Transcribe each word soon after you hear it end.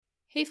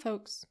Hey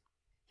folks,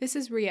 this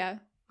is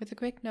Ria with a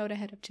quick note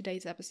ahead of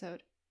today's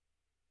episode.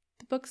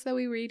 The books that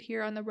we read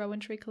here on the Rowan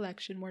Tree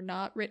Collection were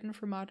not written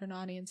for modern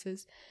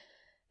audiences,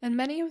 and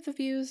many of the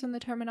views and the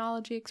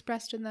terminology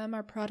expressed in them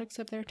are products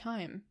of their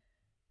time.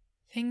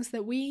 Things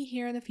that we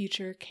here in the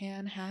future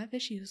can have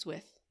issues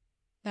with.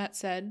 That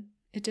said,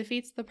 it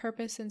defeats the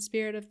purpose and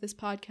spirit of this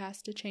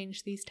podcast to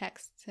change these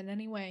texts in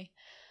any way.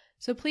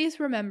 So please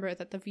remember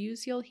that the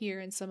views you'll hear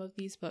in some of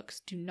these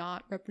books do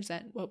not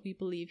represent what we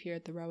believe here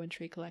at the Rowan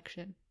Tree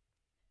Collection.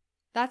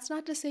 That's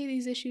not to say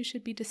these issues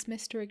should be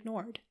dismissed or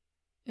ignored.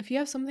 If you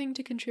have something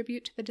to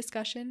contribute to the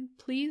discussion,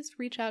 please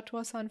reach out to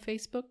us on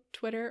Facebook,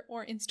 Twitter,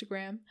 or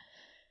Instagram,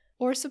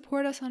 or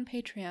support us on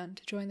Patreon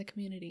to join the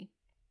community.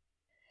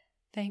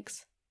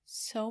 Thanks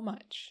so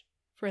much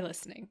for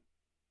listening.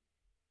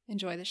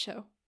 Enjoy the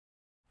show.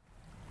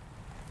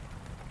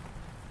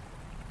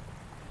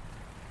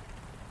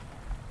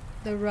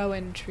 The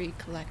Rowan Tree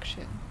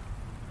Collection.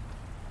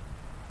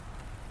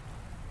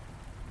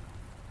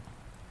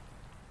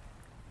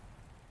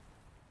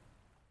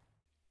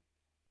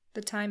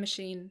 The Time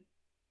Machine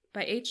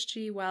by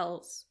H.G.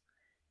 Wells.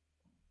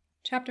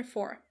 Chapter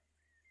 4.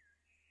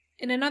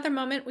 In another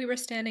moment we were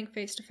standing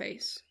face to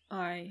face,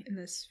 I and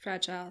this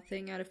fragile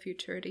thing out of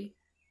futurity.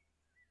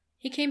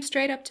 He came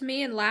straight up to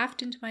me and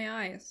laughed into my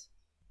eyes.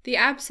 The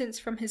absence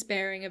from his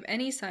bearing of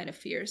any sign of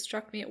fear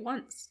struck me at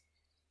once.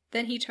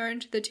 Then he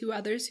turned to the two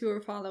others who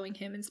were following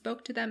him and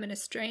spoke to them in a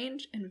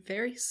strange and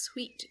very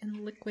sweet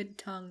and liquid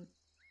tongue.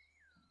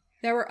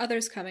 There were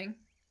others coming,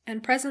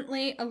 and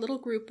presently a little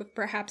group of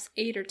perhaps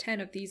 8 or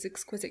 10 of these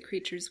exquisite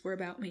creatures were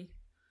about me.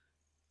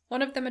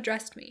 One of them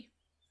addressed me.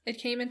 It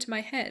came into my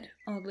head,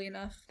 oddly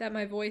enough, that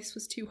my voice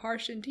was too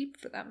harsh and deep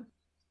for them.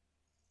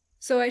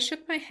 So I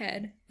shook my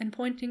head, and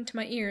pointing to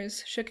my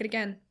ears, shook it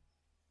again.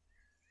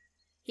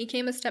 He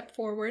came a step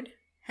forward,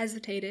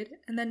 hesitated,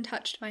 and then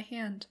touched my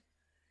hand.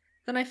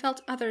 Then I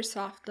felt other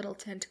soft little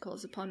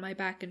tentacles upon my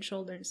back and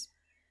shoulders.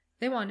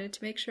 They wanted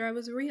to make sure I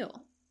was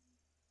real.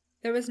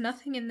 There was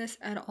nothing in this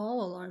at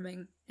all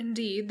alarming.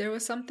 Indeed, there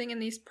was something in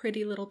these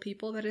pretty little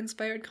people that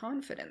inspired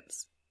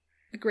confidence.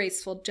 A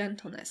graceful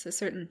gentleness, a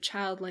certain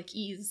childlike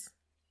ease.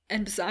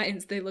 And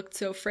besides, they looked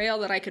so frail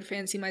that I could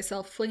fancy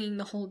myself flinging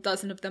the whole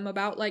dozen of them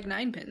about like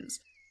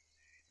ninepins.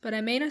 But I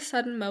made a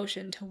sudden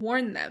motion to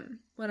warn them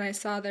when I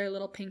saw their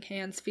little pink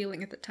hands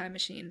feeling at the time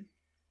machine.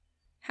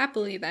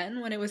 Happily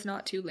then, when it was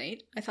not too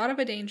late, I thought of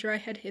a danger I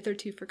had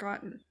hitherto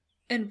forgotten,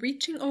 and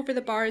reaching over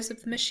the bars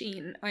of the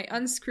machine, I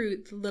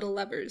unscrewed the little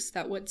levers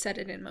that would set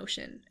it in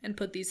motion, and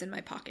put these in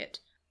my pocket.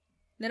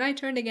 Then I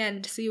turned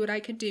again to see what I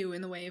could do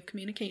in the way of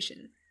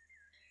communication.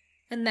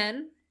 And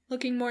then,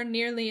 looking more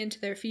nearly into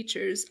their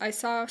features, I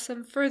saw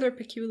some further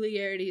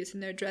peculiarities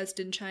in their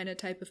Dresden china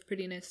type of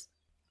prettiness.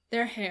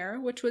 Their hair,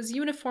 which was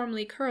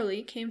uniformly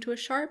curly, came to a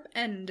sharp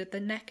end at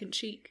the neck and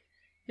cheek.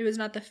 There was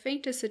not the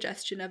faintest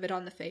suggestion of it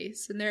on the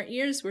face, and their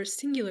ears were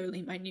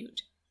singularly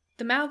minute.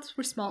 The mouths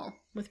were small,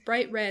 with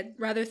bright red,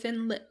 rather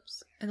thin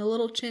lips, and the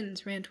little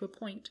chins ran to a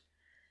point.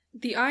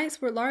 The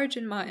eyes were large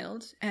and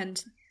mild,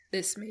 and,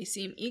 this may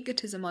seem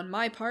egotism on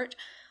my part,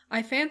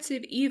 I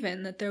fancied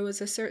even that there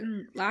was a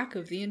certain lack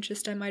of the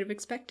interest I might have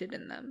expected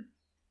in them.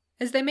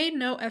 As they made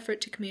no effort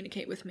to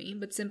communicate with me,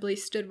 but simply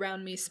stood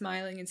round me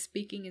smiling and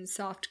speaking in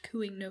soft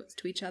cooing notes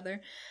to each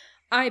other,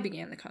 I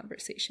began the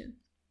conversation.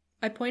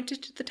 I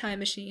pointed to the time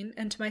machine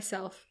and to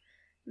myself.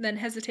 Then,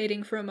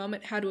 hesitating for a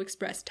moment how to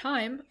express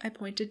time, I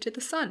pointed to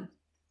the sun.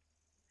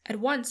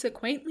 At once a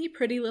quaintly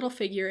pretty little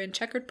figure in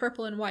checkered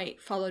purple and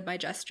white followed my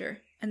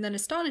gesture, and then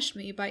astonished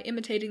me by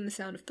imitating the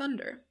sound of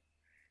thunder.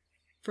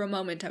 For a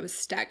moment I was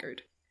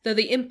staggered, though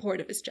the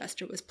import of his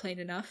gesture was plain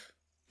enough.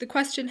 The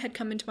question had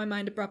come into my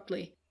mind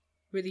abruptly.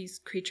 Were these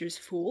creatures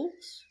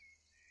fools?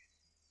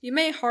 You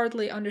may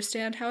hardly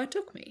understand how it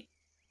took me.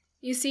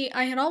 You see,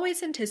 I had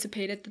always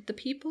anticipated that the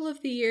people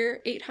of the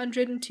year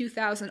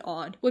 802,000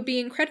 odd would be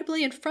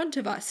incredibly in front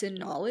of us in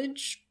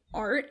knowledge,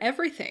 art,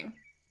 everything.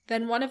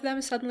 Then one of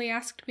them suddenly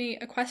asked me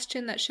a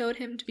question that showed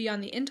him to be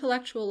on the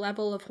intellectual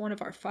level of one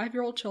of our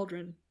 5-year-old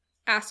children.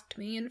 Asked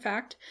me, in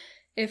fact,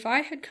 if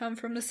I had come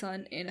from the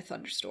sun in a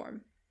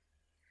thunderstorm.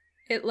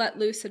 It let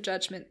loose a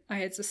judgment I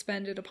had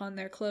suspended upon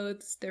their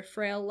clothes, their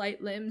frail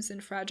light limbs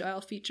and fragile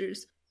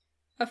features.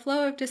 A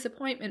flow of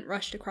disappointment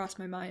rushed across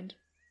my mind.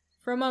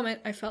 For a moment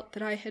I felt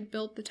that I had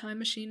built the time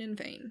machine in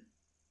vain.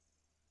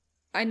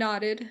 I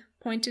nodded,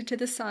 pointed to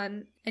the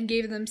sun, and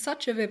gave them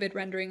such a vivid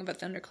rendering of a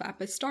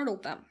thunderclap as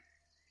startled them.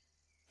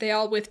 They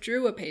all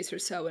withdrew a pace or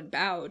so and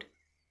bowed.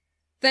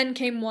 Then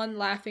came one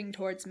laughing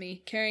towards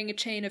me, carrying a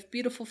chain of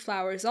beautiful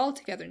flowers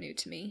altogether new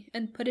to me,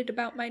 and put it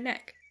about my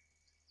neck.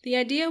 The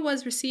idea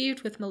was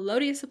received with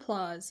melodious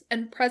applause,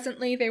 and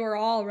presently they were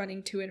all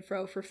running to and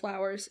fro for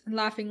flowers, and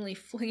laughingly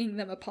flinging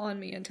them upon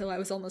me until I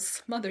was almost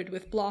smothered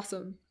with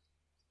blossom.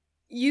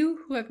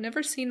 You who have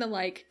never seen the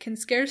like can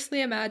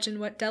scarcely imagine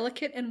what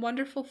delicate and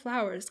wonderful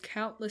flowers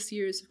countless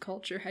years of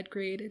culture had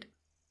created.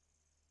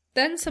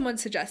 Then someone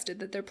suggested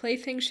that their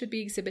playthings should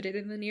be exhibited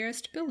in the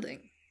nearest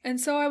building, and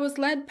so I was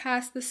led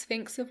past the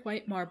Sphinx of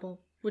white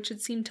marble, which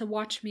had seemed to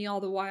watch me all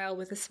the while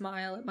with a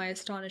smile at my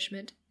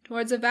astonishment,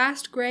 towards a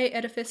vast grey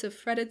edifice of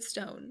fretted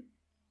stone.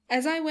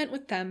 As I went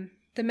with them,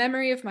 the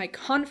memory of my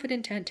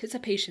confident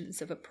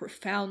anticipations of a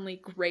profoundly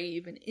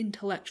grave and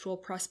intellectual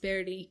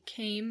prosperity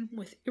came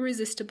with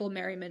irresistible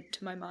merriment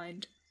to my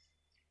mind.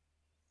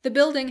 The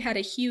building had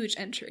a huge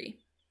entry,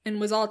 and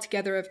was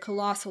altogether of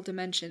colossal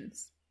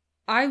dimensions.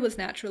 I was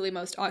naturally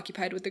most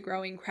occupied with the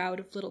growing crowd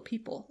of little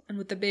people, and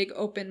with the big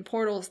open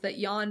portals that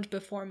yawned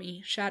before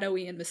me,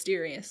 shadowy and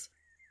mysterious.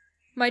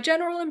 My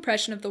general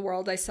impression of the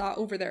world I saw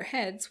over their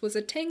heads was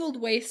a tangled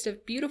waste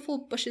of beautiful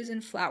bushes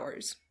and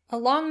flowers, a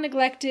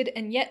long-neglected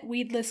and yet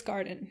weedless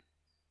garden.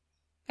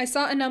 I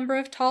saw a number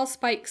of tall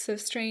spikes of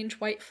strange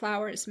white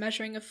flowers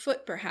measuring a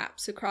foot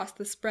perhaps across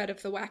the spread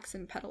of the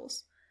waxen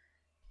petals.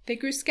 They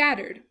grew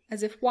scattered,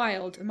 as if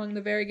wild, among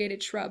the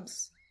variegated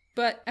shrubs,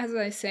 but, as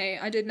I say,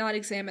 I did not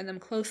examine them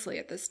closely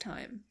at this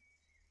time.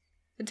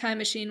 The time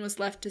machine was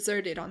left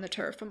deserted on the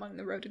turf among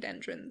the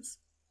rhododendrons.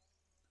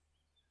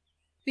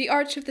 The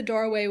arch of the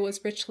doorway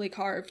was richly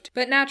carved,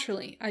 but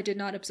naturally I did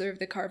not observe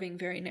the carving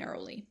very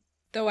narrowly,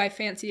 though I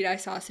fancied I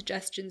saw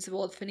suggestions of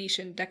old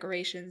Phoenician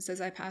decorations as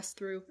I passed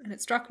through, and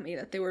it struck me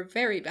that they were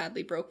very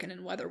badly broken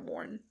and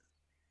weather-worn.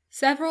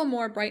 Several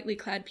more brightly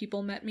clad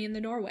people met me in the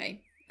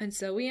doorway, and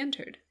so we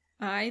entered.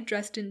 I,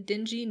 dressed in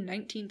dingy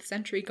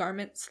 19th-century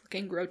garments,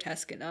 looking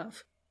grotesque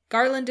enough,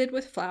 garlanded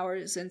with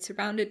flowers, and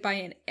surrounded by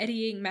an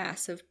eddying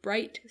mass of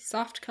bright,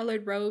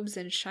 soft-colored robes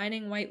and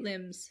shining white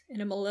limbs,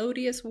 in a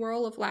melodious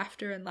whirl of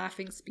laughter and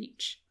laughing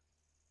speech.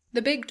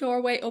 The big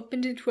doorway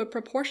opened into a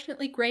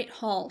proportionately great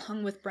hall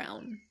hung with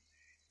brown.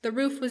 The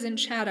roof was in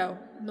shadow,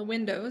 and the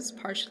windows,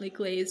 partially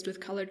glazed with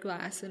colored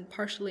glass and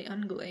partially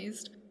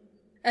unglazed,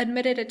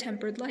 admitted a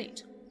tempered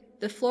light.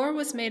 The floor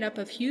was made up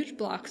of huge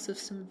blocks of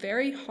some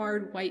very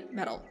hard white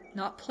metal,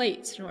 not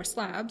plates nor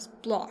slabs,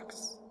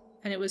 blocks,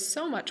 and it was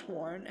so much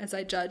worn, as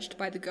I judged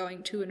by the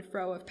going to and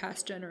fro of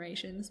past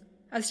generations,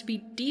 as to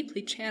be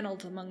deeply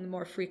channeled among the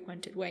more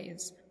frequented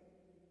ways.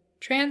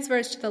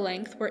 Transverse to the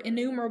length were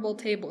innumerable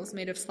tables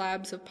made of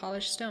slabs of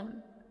polished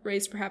stone,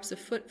 raised perhaps a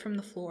foot from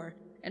the floor,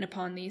 and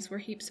upon these were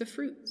heaps of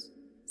fruits.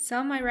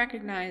 Some I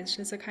recognized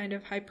as a kind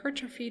of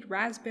hypertrophied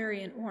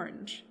raspberry and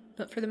orange,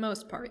 but for the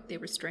most part they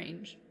were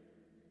strange.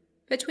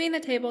 Between the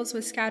tables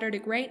was scattered a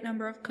great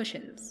number of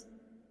cushions.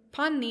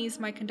 Upon these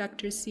my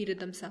conductors seated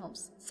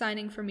themselves,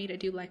 signing for me to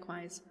do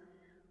likewise.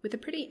 With a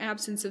pretty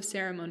absence of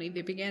ceremony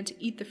they began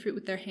to eat the fruit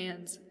with their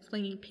hands,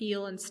 flinging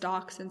peel and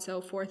stalks and so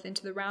forth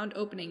into the round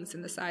openings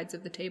in the sides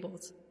of the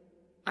tables.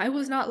 I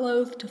was not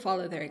loath to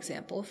follow their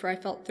example, for I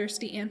felt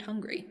thirsty and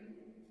hungry.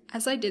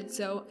 As I did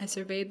so, I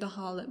surveyed the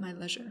hall at my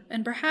leisure,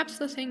 and perhaps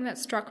the thing that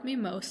struck me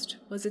most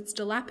was its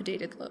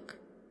dilapidated look.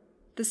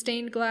 The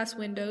stained glass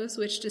windows,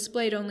 which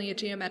displayed only a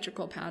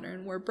geometrical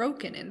pattern, were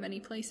broken in many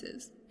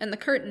places, and the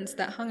curtains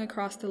that hung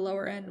across the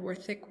lower end were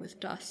thick with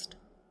dust.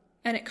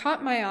 And it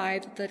caught my eye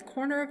that the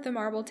corner of the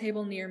marble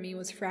table near me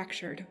was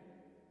fractured.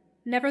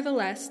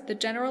 Nevertheless, the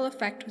general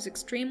effect was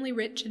extremely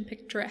rich and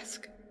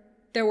picturesque.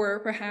 There were,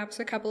 perhaps,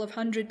 a couple of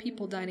 100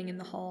 people dining in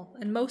the hall,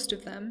 and most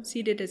of them,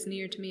 seated as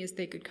near to me as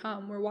they could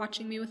come, were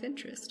watching me with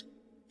interest,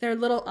 their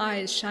little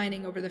eyes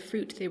shining over the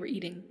fruit they were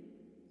eating.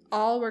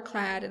 All were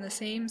clad in the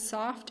same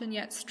soft and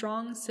yet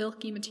strong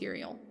silky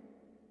material.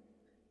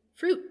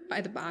 Fruit,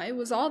 by the by,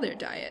 was all their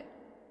diet.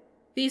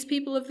 These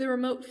people of the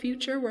remote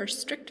future were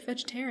strict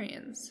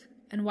vegetarians,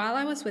 and while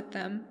I was with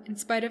them, in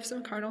spite of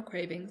some carnal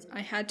cravings, I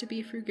had to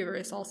be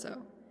frugivorous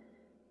also.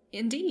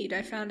 Indeed,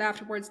 I found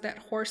afterwards that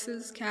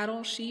horses,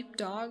 cattle, sheep,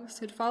 dogs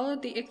had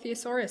followed the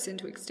ichthyosaurus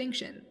into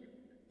extinction,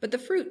 but the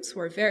fruits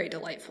were very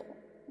delightful.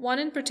 One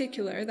in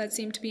particular, that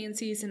seemed to be in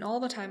season all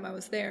the time I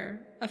was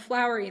there, a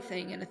flowery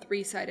thing in a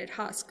 3-sided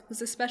husk,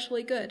 was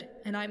especially good,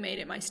 and I made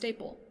it my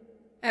staple.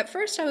 At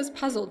first I was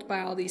puzzled by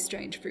all these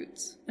strange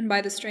fruits, and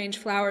by the strange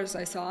flowers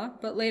I saw,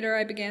 but later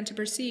I began to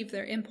perceive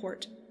their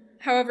import.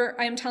 However,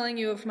 I am telling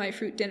you of my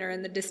fruit dinner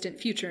in the distant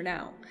future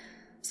now.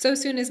 So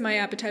soon as my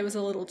appetite was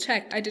a little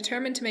checked, I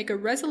determined to make a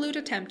resolute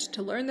attempt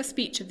to learn the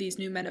speech of these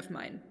new men of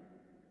mine.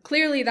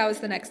 Clearly that was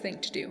the next thing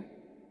to do.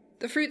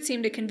 The fruit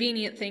seemed a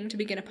convenient thing to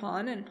begin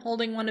upon, and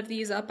holding one of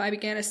these up I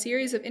began a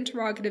series of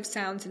interrogative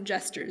sounds and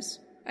gestures.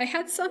 I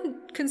had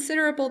some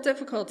considerable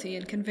difficulty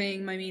in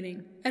conveying my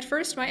meaning. At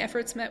first my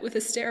efforts met with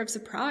a stare of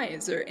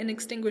surprise or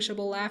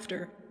inextinguishable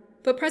laughter,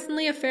 but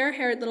presently a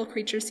fair-haired little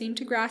creature seemed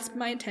to grasp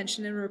my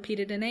attention and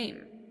repeated a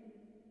name.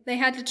 They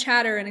had to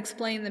chatter and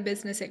explain the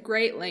business at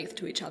great length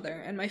to each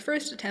other, and my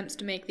first attempts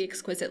to make the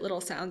exquisite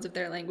little sounds of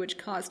their language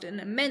caused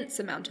an immense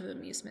amount of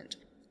amusement.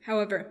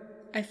 However,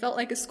 I felt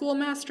like a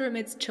schoolmaster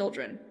amidst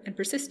children, and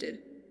persisted,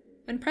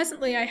 and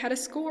presently I had a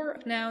score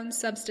of nouns,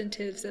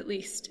 substantives at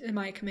least, in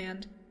my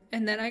command,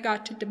 and then I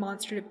got to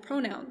demonstrative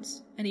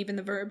pronouns, and even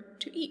the verb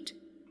to eat.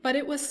 But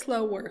it was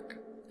slow work,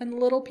 and the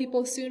little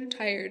people soon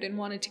tired and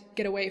wanted to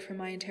get away from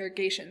my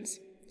interrogations,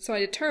 so I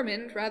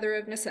determined, rather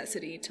of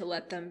necessity, to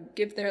let them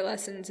give their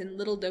lessons in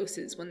little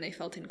doses when they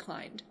felt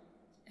inclined.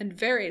 And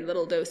very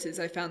little doses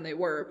I found they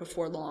were,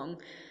 before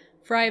long,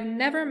 for I have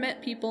never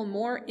met people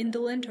more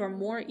indolent or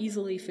more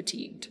easily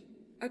fatigued.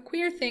 A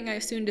queer thing I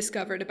soon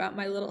discovered about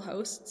my little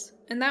hosts,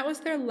 and that was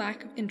their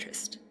lack of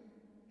interest.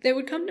 They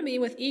would come to me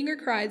with eager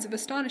cries of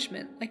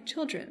astonishment, like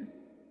children.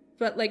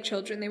 But like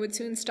children, they would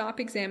soon stop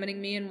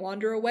examining me and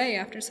wander away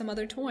after some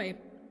other toy.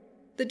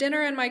 The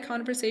dinner and my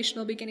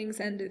conversational beginnings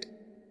ended.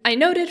 I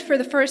noted for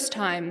the first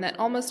time that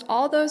almost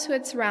all those who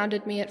had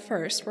surrounded me at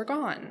first were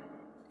gone.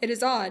 It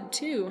is odd,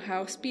 too,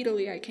 how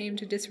speedily I came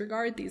to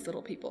disregard these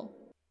little people.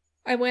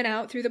 I went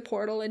out through the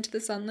portal into the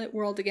sunlit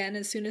world again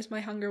as soon as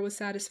my hunger was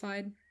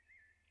satisfied.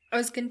 I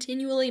was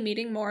continually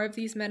meeting more of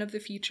these men of the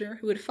future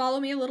who would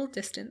follow me a little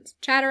distance,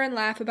 chatter and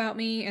laugh about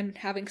me, and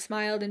having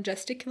smiled and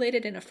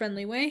gesticulated in a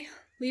friendly way,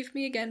 leave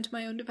me again to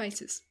my own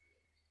devices.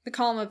 The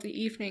calm of the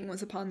evening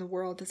was upon the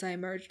world as I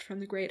emerged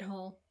from the great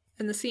hall,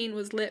 and the scene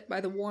was lit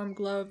by the warm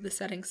glow of the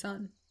setting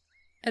sun.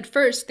 At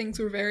first, things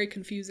were very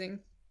confusing.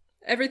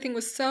 Everything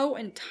was so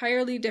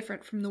entirely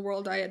different from the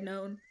world I had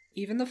known,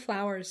 even the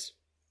flowers.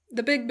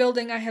 The big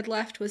building I had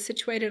left was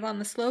situated on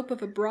the slope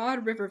of a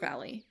broad river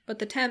valley, but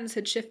the Thames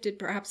had shifted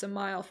perhaps a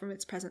mile from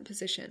its present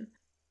position.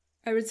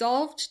 I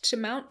resolved to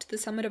mount to the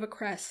summit of a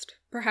crest,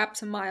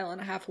 perhaps a mile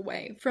and a half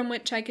away, from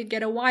which I could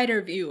get a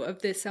wider view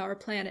of this our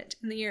planet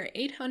in the year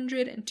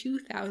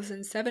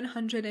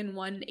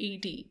 802,701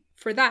 A.D.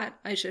 For that,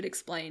 I should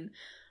explain,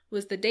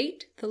 was the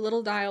date the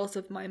little dials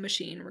of my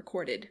machine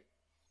recorded.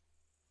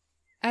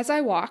 As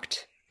I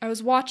walked, I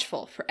was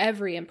watchful for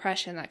every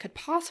impression that could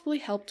possibly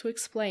help to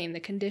explain the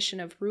condition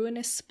of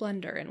ruinous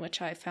splendor in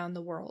which I found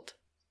the world.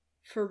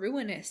 For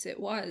ruinous it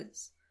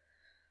was.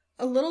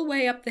 A little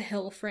way up the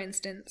hill, for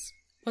instance,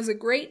 was a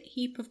great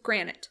heap of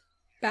granite,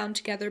 bound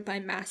together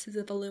by masses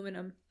of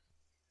aluminum.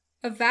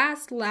 A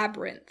vast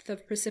labyrinth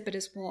of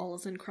precipitous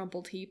walls and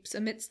crumpled heaps,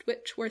 amidst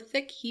which were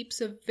thick heaps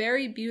of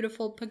very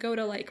beautiful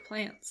pagoda-like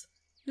plants.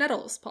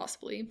 Nettles,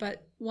 possibly,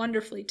 but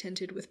wonderfully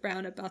tinted with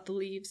brown about the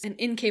leaves, and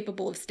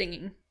incapable of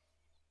stinging.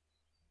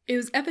 It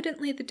was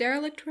evidently the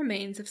derelict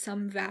remains of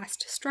some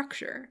vast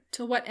structure,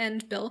 to what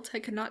end built I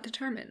could not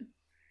determine.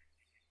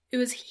 It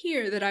was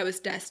here that I was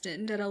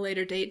destined at a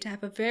later date to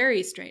have a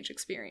very strange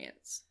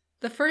experience,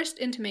 the first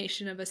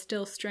intimation of a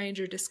still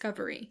stranger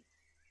discovery,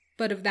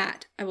 but of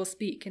that I will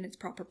speak in its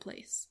proper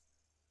place.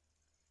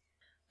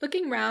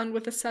 Looking round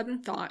with a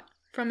sudden thought,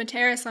 from a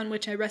terrace on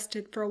which I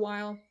rested for a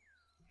while,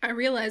 I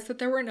realized that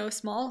there were no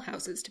small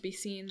houses to be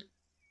seen.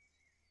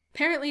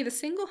 Apparently the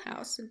single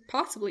house, and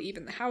possibly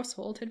even the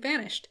household, had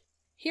vanished.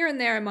 Here and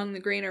there among the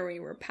greenery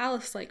were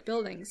palace-like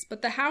buildings,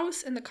 but the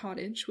house and the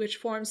cottage, which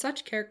form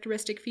such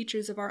characteristic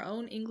features of our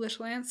own English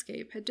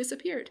landscape, had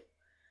disappeared.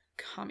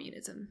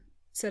 Communism,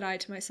 said I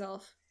to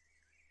myself.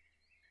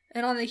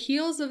 And on the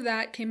heels of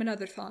that came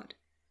another thought.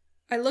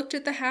 I looked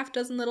at the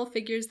half-dozen little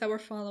figures that were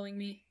following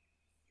me.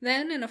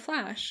 Then, in a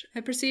flash,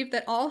 I perceived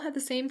that all had the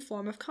same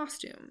form of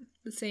costume,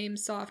 the same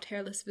soft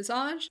hairless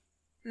visage,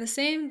 and the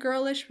same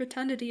girlish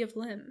rotundity of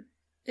limb.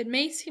 It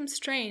may seem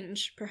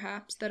strange,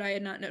 perhaps, that I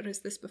had not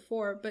noticed this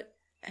before, but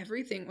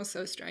everything was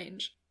so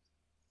strange.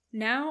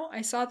 Now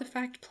I saw the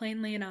fact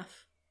plainly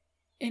enough.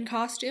 In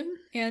costume,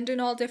 and in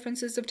all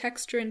differences of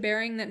texture and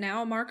bearing that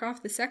now mark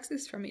off the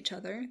sexes from each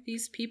other,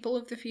 these people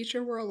of the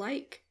future were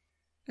alike,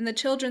 and the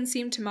children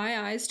seemed to my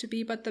eyes to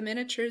be but the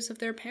miniatures of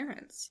their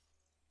parents.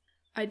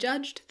 I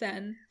judged,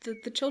 then,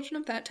 that the children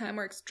of that time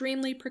were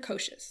extremely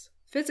precocious,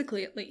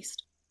 physically at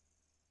least,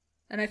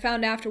 and I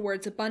found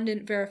afterwards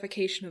abundant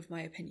verification of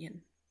my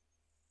opinion.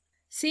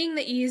 Seeing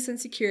the ease and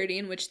security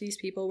in which these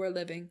people were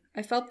living,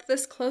 I felt that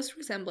this close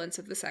resemblance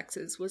of the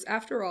sexes was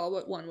after all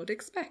what one would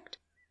expect.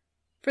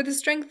 For the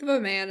strength of a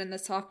man and the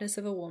softness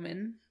of a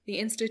woman, the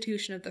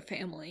institution of the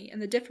family,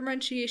 and the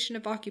differentiation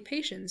of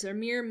occupations are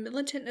mere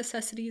militant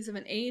necessities of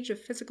an age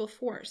of physical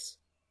force.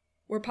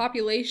 Where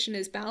population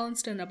is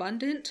balanced and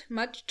abundant,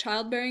 much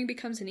childbearing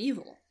becomes an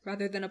evil,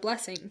 rather than a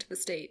blessing to the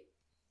state.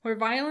 Where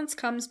violence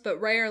comes but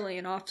rarely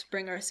and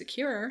offspring are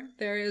secure,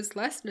 there is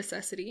less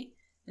necessity,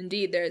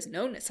 indeed there is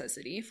no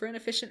necessity, for an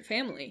efficient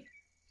family,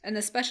 and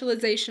the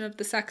specialization of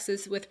the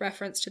sexes with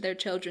reference to their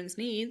children's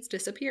needs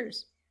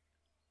disappears.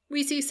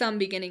 We see some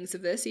beginnings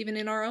of this even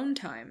in our own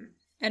time,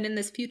 and in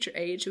this future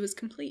age it was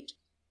complete.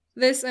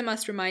 This, I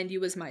must remind you,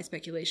 was my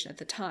speculation at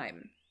the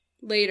time.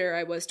 Later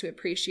I was to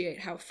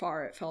appreciate how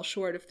far it fell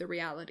short of the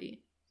reality.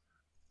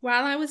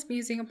 While I was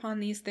musing upon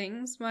these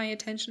things, my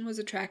attention was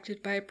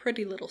attracted by a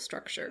pretty little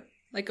structure,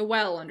 like a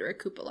well under a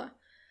cupola.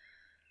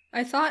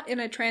 I thought in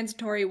a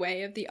transitory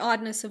way of the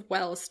oddness of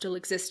wells still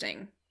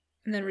existing,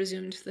 and then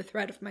resumed the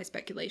thread of my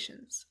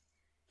speculations.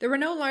 There were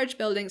no large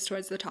buildings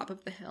towards the top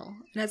of the hill,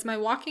 and as my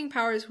walking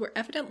powers were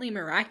evidently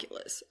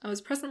miraculous, I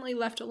was presently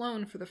left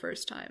alone for the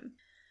first time.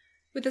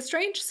 With a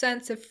strange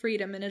sense of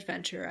freedom and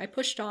adventure, I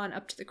pushed on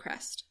up to the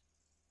crest.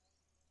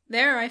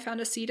 There I found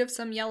a seat of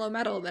some yellow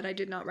metal that I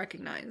did not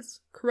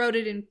recognize,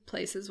 corroded in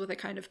places with a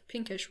kind of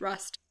pinkish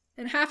rust,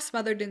 and half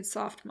smothered in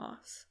soft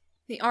moss.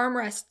 The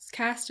armrests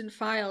cast and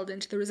filed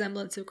into the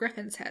resemblance of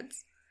griffins'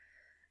 heads.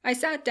 I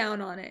sat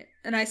down on it,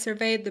 and I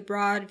surveyed the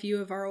broad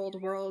view of our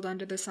old world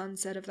under the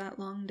sunset of that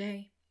long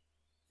day.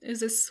 It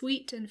was as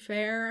sweet and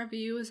fair a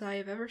view as I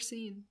have ever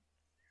seen.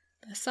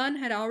 The sun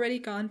had already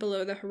gone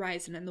below the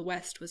horizon, and the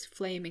west was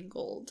flaming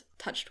gold,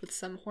 touched with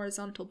some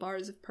horizontal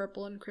bars of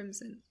purple and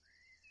crimson.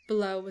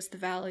 Below was the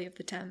valley of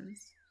the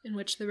Thames, in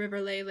which the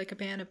river lay like a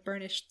band of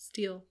burnished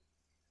steel.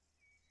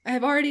 I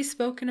have already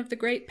spoken of the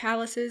great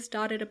palaces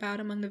dotted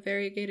about among the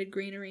variegated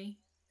greenery,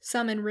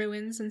 some in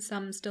ruins and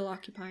some still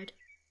occupied.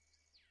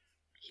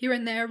 Here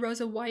and there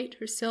rose a white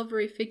or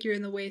silvery figure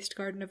in the waste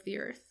garden of the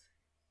earth.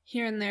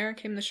 Here and there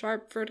came the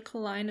sharp vertical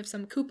line of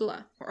some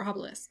cupola or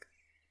obelisk.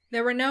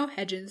 There were no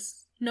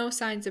hedges, no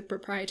signs of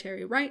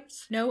proprietary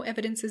rights, no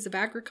evidences of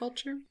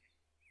agriculture.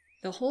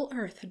 The whole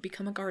earth had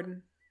become a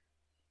garden.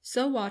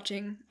 So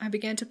watching, I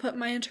began to put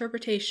my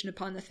interpretation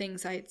upon the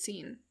things I had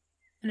seen,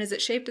 and as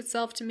it shaped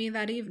itself to me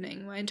that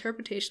evening, my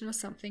interpretation was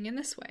something in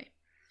this way.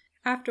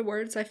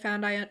 Afterwards, I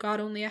found I got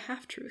only a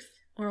half-truth,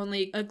 or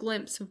only a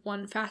glimpse of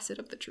one facet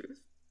of the truth.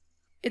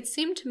 It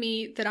seemed to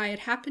me that I had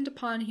happened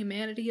upon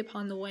humanity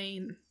upon the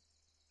wane.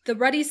 The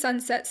ruddy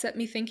sunset set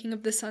me thinking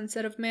of the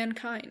sunset of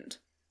mankind.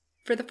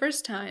 For the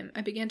first time,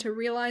 I began to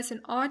realize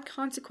an odd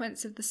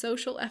consequence of the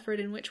social effort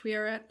in which we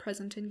are at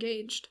present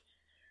engaged.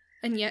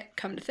 And yet,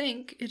 come to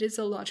think, it is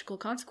a logical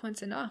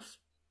consequence enough.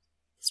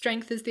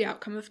 Strength is the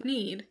outcome of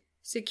need.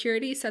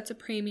 Security sets a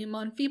premium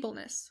on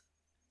feebleness.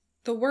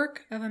 The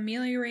work of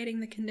ameliorating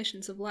the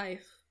conditions of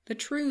life, the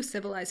true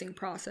civilizing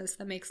process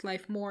that makes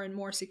life more and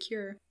more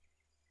secure,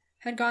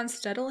 had gone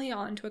steadily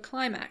on to a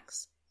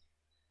climax.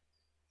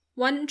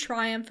 One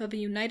triumph of a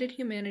united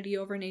humanity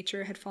over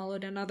nature had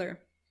followed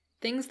another.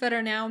 Things that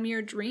are now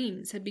mere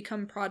dreams had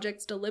become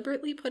projects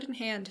deliberately put in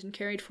hand and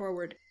carried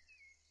forward.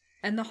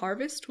 And the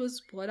harvest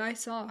was what I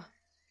saw.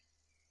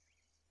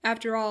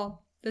 After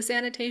all, the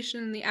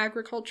sanitation and the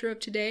agriculture of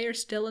today are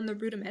still in the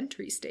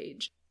rudimentary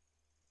stage.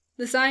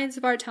 The science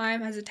of our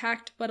time has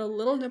attacked but a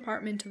little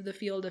department of the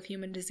field of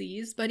human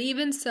disease, but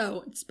even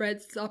so, it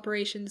spreads its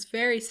operations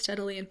very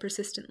steadily and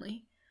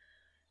persistently.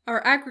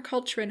 Our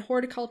agriculture and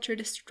horticulture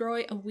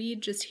destroy a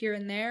weed just here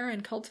and there,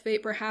 and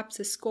cultivate perhaps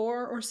a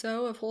score or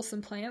so of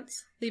wholesome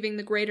plants, leaving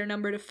the greater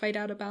number to fight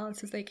out a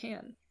balance as they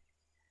can.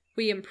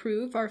 We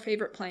improve our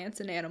favorite plants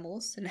and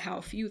animals, and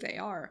how few they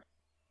are,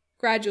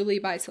 gradually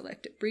by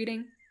selective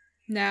breeding.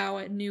 Now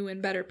a new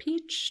and better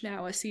peach,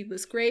 now a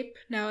seedless grape,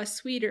 now a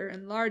sweeter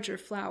and larger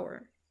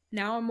flower,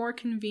 now a more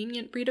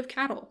convenient breed of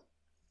cattle.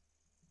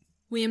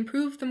 We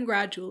improve them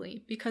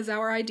gradually, because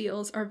our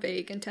ideals are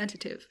vague and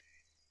tentative,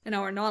 and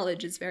our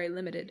knowledge is very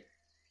limited.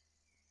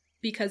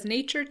 Because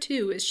nature,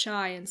 too, is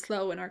shy and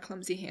slow in our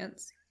clumsy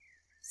hands.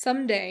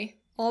 Some day,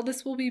 all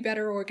this will be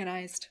better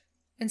organized,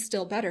 and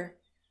still better.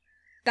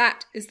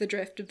 That is the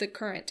drift of the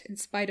current in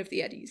spite of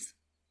the eddies.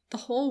 The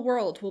whole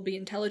world will be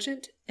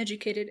intelligent,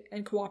 educated,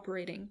 and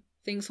cooperating.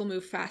 Things will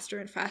move faster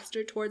and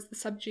faster towards the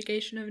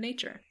subjugation of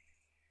nature.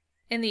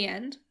 In the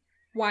end,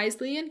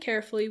 wisely and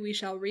carefully we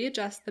shall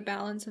readjust the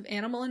balance of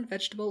animal and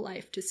vegetable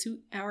life to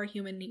suit our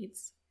human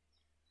needs.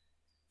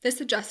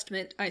 This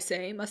adjustment, I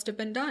say, must have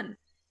been done.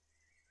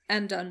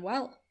 And done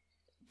well.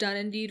 Done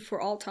indeed for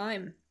all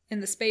time,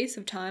 in the space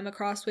of time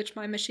across which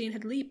my machine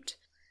had leaped.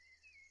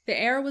 The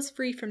air was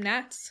free from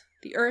gnats,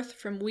 the earth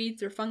from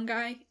weeds or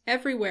fungi.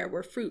 Everywhere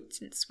were fruits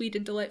and sweet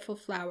and delightful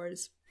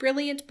flowers.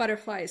 Brilliant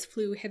butterflies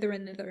flew hither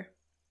and thither.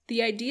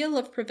 The ideal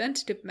of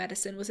preventative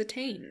medicine was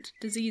attained.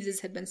 Diseases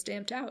had been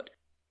stamped out.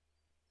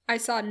 I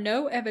saw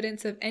no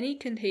evidence of any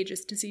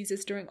contagious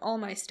diseases during all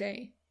my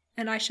stay,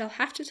 and I shall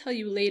have to tell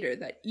you later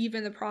that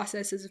even the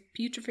processes of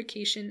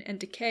putrefaction and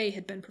decay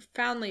had been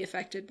profoundly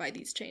affected by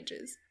these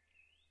changes.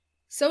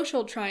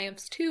 Social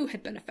triumphs, too,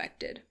 had been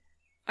affected.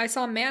 I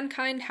saw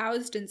mankind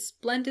housed in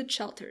splendid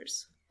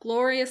shelters,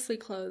 gloriously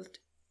clothed,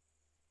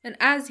 and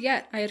as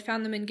yet I had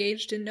found them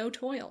engaged in no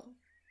toil.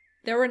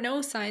 There were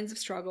no signs of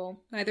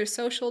struggle, neither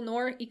social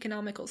nor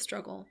economical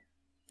struggle.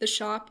 The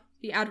shop,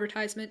 the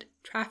advertisement,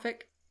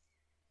 traffic,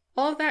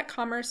 all of that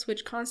commerce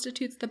which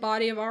constitutes the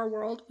body of our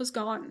world was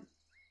gone.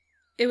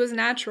 It was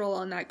natural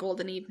on that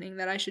golden evening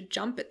that I should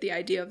jump at the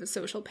idea of a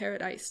social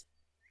paradise.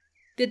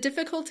 The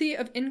difficulty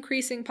of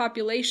increasing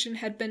population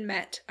had been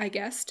met, I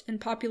guessed, and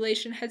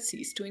population had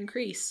ceased to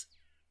increase.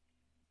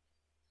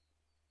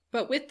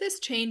 But with this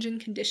change in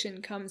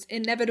condition comes,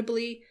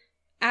 inevitably,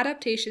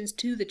 adaptations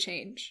to the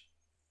change.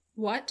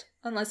 What,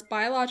 unless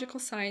biological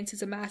science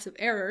is a mass of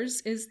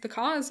errors, is the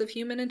cause of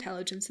human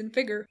intelligence and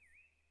vigor?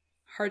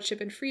 Hardship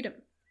and freedom.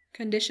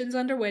 Conditions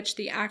under which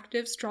the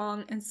active,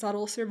 strong, and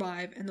subtle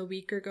survive and the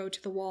weaker go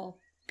to the wall.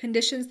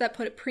 Conditions that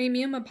put a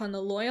premium upon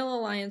the loyal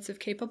alliance of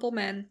capable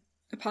men,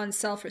 upon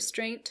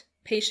self-restraint,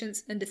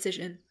 patience, and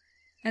decision,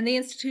 and the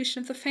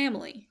institution of the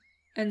family,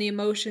 and the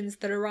emotions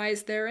that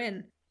arise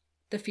therein.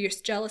 The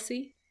fierce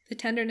jealousy, the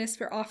tenderness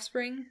for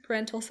offspring,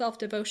 parental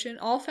self-devotion,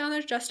 all found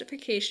their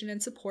justification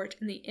and support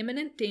in the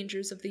imminent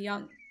dangers of the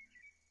young.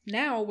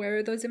 Now, where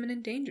are those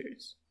imminent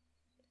dangers?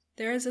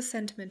 There is a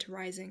sentiment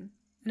arising,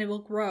 and it will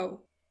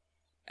grow,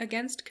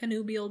 against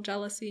connubial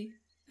jealousy,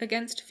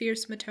 against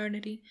fierce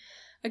maternity,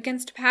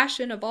 against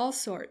passion of all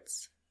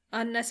sorts,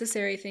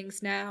 unnecessary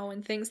things now,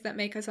 and things that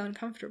make us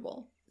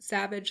uncomfortable,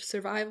 savage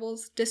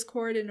survivals,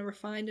 discord in a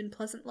refined and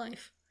pleasant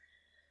life.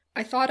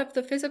 I thought of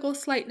the physical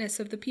slightness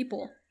of the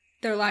people,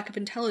 their lack of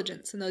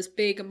intelligence in those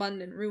big,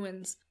 abundant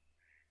ruins,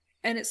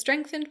 and it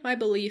strengthened my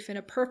belief in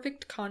a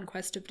perfect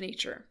conquest of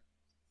nature.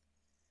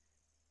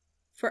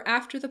 For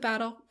after the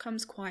battle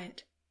comes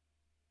quiet.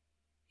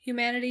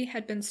 Humanity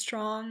had been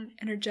strong,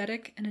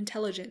 energetic, and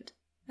intelligent,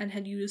 and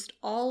had used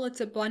all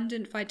its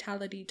abundant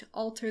vitality to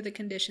alter the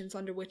conditions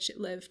under which it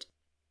lived.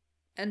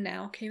 And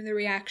now came the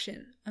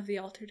reaction of the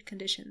altered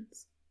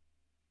conditions.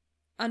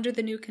 Under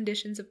the new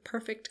conditions of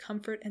perfect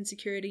comfort and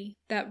security,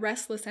 that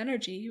restless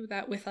energy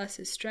that with us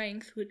is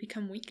strength would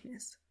become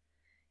weakness.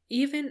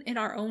 Even in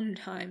our own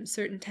time,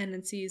 certain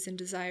tendencies and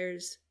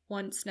desires,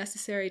 once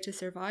necessary to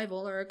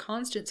survival, are a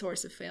constant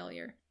source of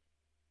failure.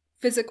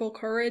 Physical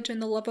courage and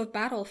the love of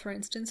battle, for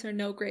instance, are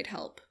no great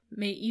help,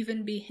 may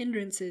even be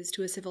hindrances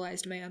to a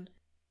civilized man.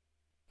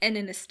 And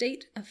in a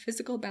state of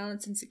physical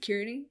balance and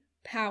security,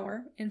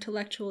 power,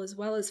 intellectual as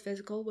well as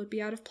physical, would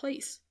be out of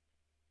place.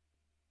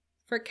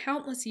 For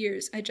countless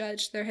years, I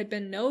judged there had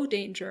been no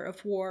danger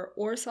of war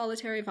or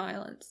solitary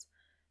violence,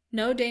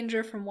 no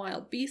danger from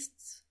wild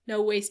beasts,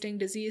 no wasting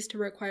disease to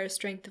require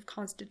strength of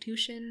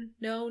constitution,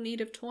 no need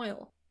of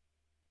toil.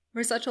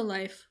 For such a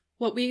life,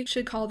 what we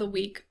should call the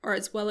weak are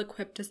as well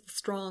equipped as the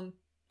strong,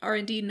 are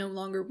indeed no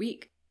longer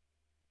weak.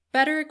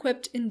 Better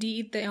equipped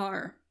indeed they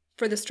are,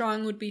 for the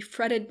strong would be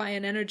fretted by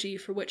an energy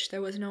for which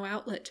there was no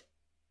outlet.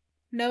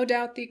 No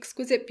doubt the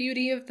exquisite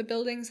beauty of the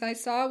buildings I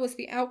saw was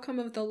the outcome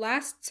of the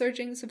last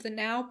surgings of the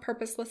now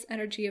purposeless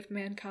energy of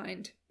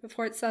mankind,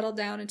 before it settled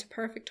down into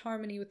perfect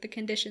harmony with the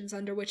conditions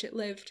under which it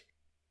lived.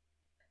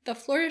 The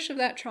flourish of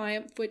that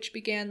triumph which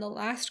began the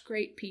last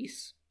great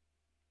peace.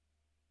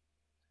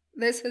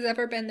 This has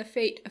ever been the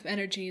fate of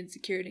energy and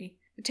security.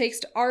 It takes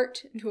to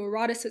art and to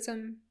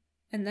eroticism,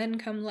 and then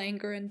come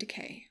languor and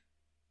decay.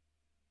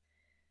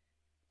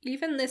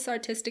 Even this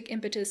artistic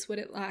impetus would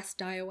at last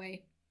die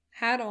away,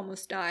 had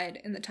almost died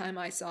in the time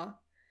I saw.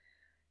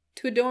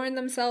 To adorn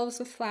themselves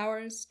with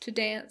flowers, to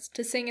dance,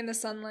 to sing in the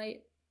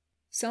sunlight,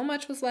 so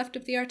much was left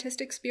of the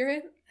artistic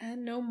spirit,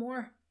 and no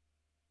more.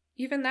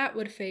 Even that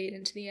would fade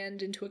into the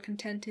end into a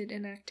contented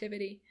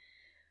inactivity.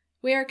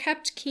 We are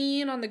kept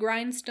keen on the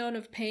grindstone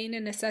of pain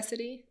and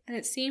necessity, and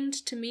it seemed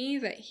to me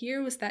that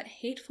here was that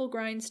hateful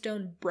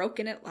grindstone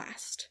broken at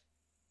last.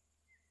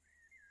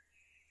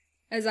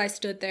 As I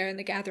stood there in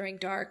the gathering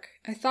dark,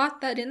 I thought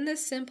that in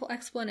this simple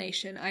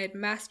explanation I had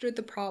mastered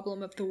the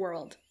problem of the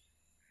world,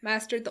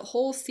 mastered the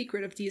whole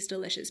secret of these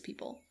delicious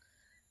people.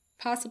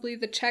 Possibly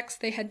the checks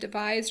they had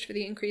devised for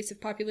the increase of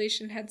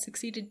population had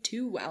succeeded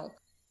too well,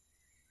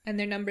 and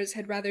their numbers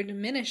had rather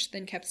diminished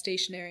than kept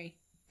stationary.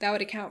 That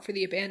would account for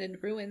the abandoned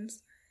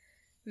ruins.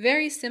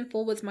 Very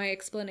simple was my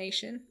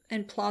explanation,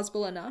 and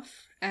plausible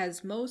enough,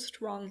 as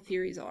most wrong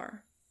theories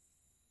are.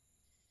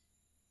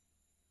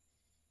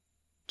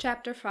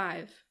 Chapter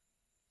 5.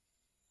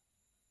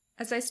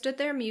 As I stood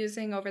there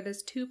musing over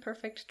this too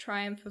perfect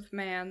triumph of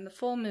man, the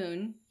full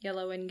moon,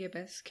 yellow and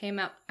gibbous, came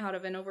up out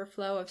of an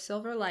overflow of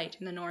silver light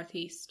in the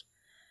northeast.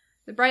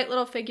 The bright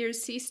little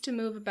figures ceased to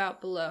move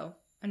about below.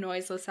 A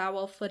noiseless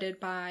owl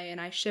flitted by,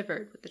 and I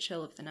shivered with the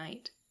chill of the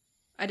night.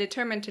 I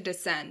determined to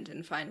descend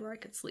and find where I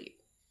could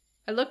sleep.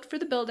 I looked for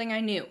the building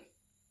I knew.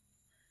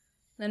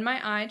 Then my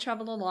eye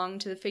traveled along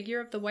to the figure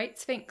of the white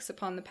sphinx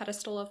upon the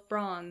pedestal of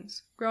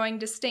bronze, growing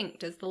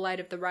distinct as the light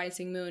of the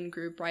rising moon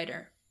grew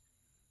brighter.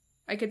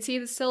 I could see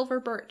the silver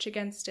birch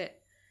against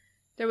it.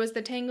 There was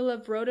the tangle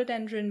of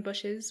rhododendron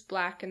bushes,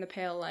 black in the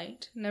pale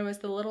light, and there was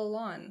the little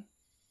lawn.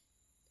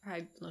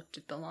 I looked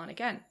at the lawn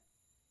again.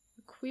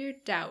 A queer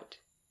doubt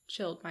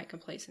chilled my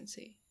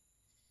complacency.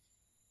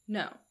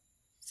 No,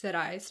 said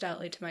I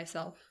stoutly to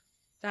myself,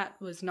 that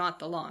was not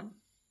the lawn.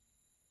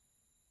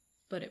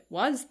 But it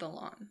was the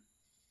lawn,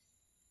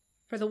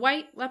 for the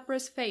white,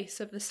 leprous face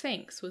of the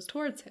Sphinx was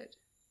towards it.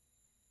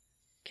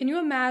 Can you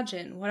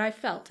imagine what I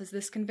felt as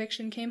this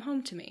conviction came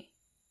home to me?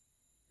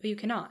 But you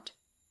cannot.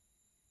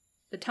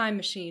 The time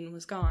machine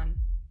was gone.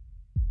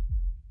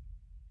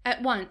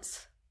 At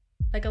once,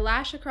 like a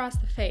lash across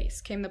the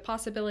face, came the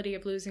possibility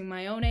of losing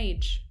my own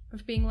age,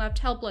 of being left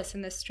helpless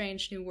in this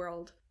strange new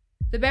world.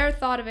 The bare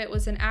thought of it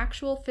was an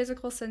actual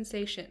physical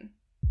sensation.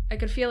 I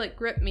could feel it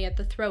grip me at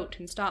the throat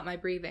and stop my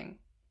breathing.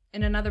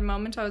 In another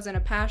moment I was in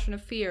a passion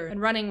of fear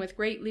and running with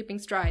great leaping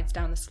strides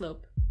down the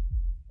slope.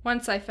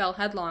 Once I fell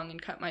headlong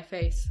and cut my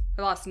face.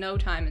 I lost no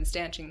time in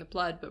stanching the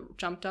blood, but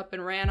jumped up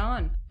and ran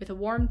on, with a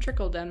warm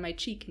trickle down my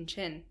cheek and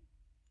chin.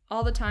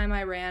 All the time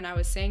I ran, I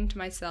was saying to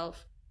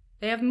myself,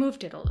 "They have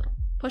moved it a little,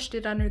 pushed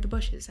it under the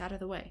bushes, out of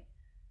the way."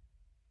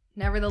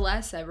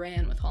 Nevertheless, I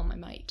ran with all my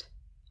might.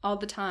 All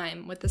the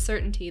time, with the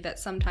certainty that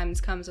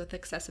sometimes comes with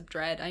excessive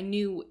dread, I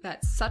knew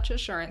that such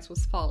assurance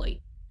was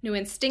folly, knew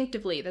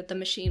instinctively that the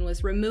machine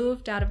was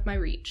removed out of my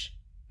reach.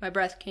 My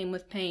breath came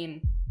with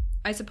pain.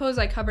 I suppose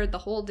I covered the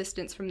whole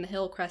distance from the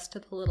hill crest to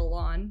the little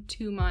lawn,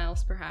 2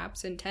 miles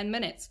perhaps, in 10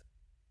 minutes.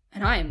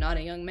 And I am not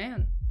a young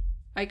man.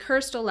 I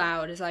cursed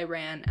aloud as I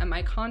ran at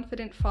my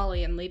confident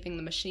folly in leaving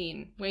the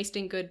machine,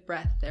 wasting good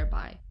breath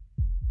thereby.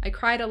 I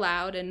cried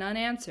aloud, and none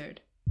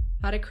answered.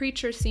 Not a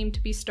creature seemed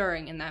to be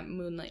stirring in that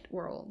moonlit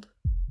world.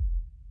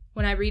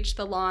 When I reached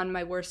the lawn,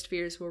 my worst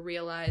fears were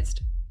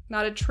realized.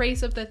 Not a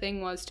trace of the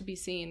thing was to be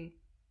seen.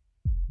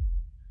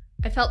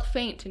 I felt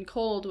faint and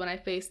cold when I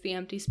faced the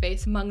empty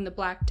space among the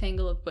black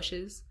tangle of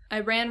bushes. I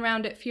ran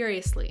round it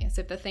furiously, as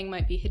if the thing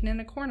might be hidden in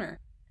a corner,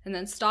 and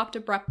then stopped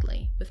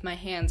abruptly, with my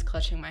hands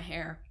clutching my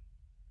hair.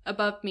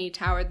 Above me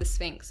towered the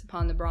Sphinx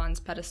upon the bronze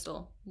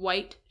pedestal,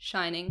 white,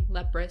 shining,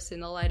 leprous in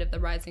the light of the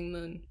rising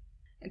moon.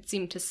 It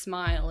seemed to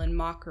smile in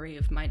mockery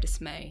of my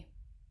dismay.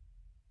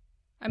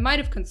 I might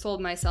have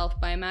consoled myself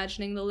by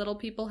imagining the little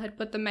people had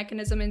put the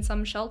mechanism in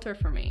some shelter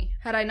for me,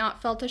 had I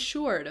not felt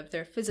assured of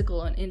their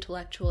physical and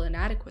intellectual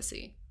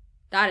inadequacy.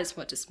 That is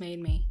what dismayed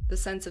me, the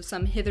sense of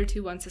some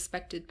hitherto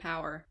unsuspected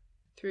power,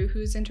 through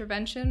whose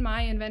intervention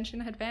my invention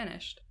had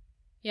vanished.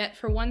 Yet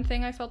for one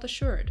thing I felt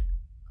assured.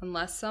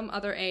 Unless some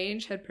other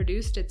age had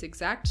produced its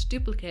exact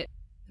duplicate,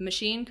 the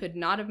machine could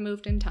not have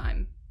moved in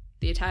time.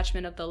 The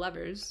attachment of the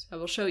levers, I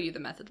will show you the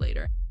method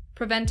later,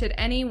 prevented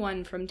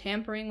anyone from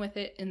tampering with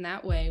it in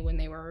that way when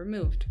they were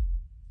removed.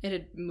 It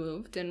had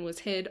moved and was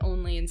hid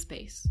only in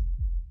space.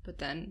 But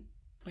then,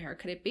 where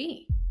could it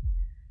be?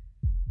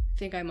 I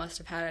think I must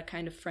have had a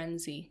kind of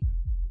frenzy.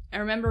 I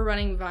remember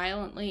running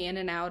violently in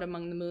and out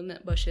among the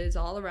moonlit bushes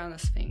all around the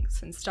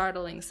Sphinx and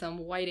startling some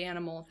white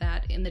animal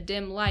that, in the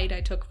dim light,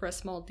 I took for a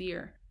small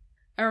deer.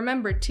 I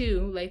remember,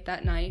 too, late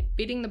that night,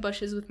 beating the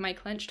bushes with my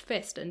clenched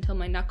fist until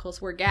my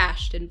knuckles were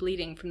gashed and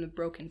bleeding from the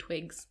broken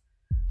twigs.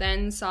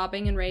 Then,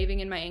 sobbing and raving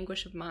in my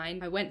anguish of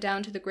mind, I went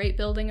down to the great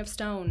building of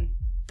stone.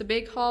 The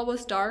big hall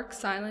was dark,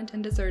 silent,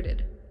 and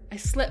deserted. I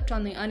slipped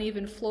on the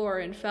uneven floor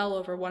and fell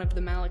over one of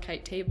the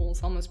malachite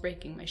tables, almost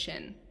breaking my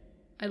shin.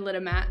 I lit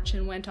a match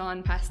and went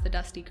on past the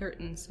dusty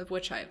curtains, of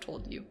which I have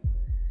told you.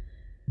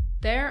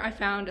 There I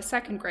found a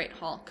second great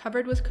hall,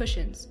 covered with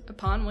cushions,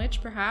 upon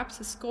which perhaps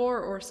a score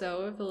or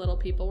so of the little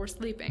people were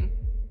sleeping.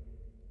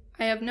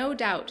 I have no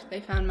doubt they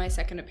found my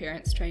second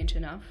appearance strange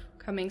enough,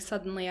 coming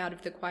suddenly out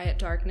of the quiet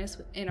darkness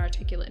with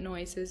inarticulate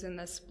noises and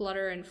the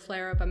splutter and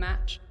flare of a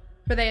match,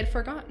 for they had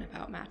forgotten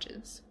about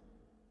matches.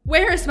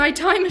 "Where is my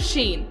time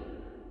machine?"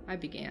 I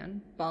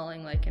began,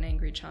 bawling like an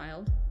angry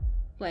child,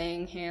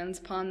 laying hands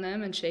upon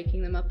them and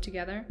shaking them up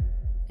together.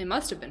 It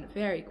must have been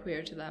very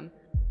queer to them.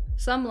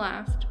 Some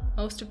laughed,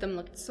 most of them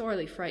looked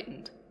sorely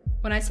frightened.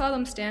 When I saw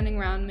them standing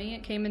round me,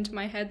 it came into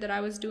my head that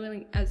I was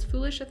doing as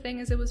foolish a thing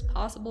as it was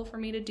possible for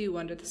me to do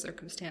under the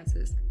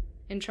circumstances,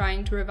 in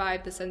trying to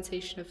revive the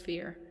sensation of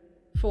fear.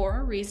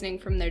 For, reasoning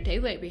from their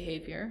daylight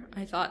behavior,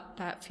 I thought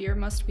that fear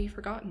must be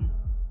forgotten.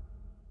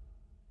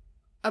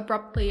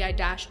 Abruptly, I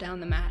dashed down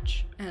the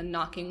match, and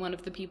knocking one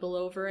of the people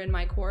over in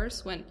my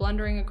course, went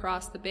blundering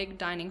across the big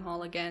dining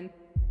hall again,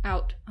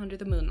 out under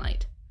the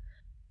moonlight.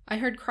 I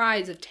heard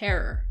cries of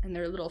terror, and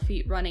their little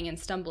feet running and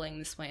stumbling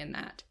this way and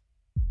that.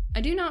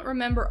 I do not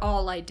remember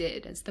all I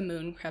did as the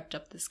moon crept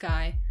up the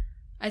sky.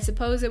 I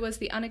suppose it was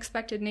the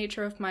unexpected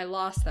nature of my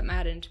loss that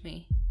maddened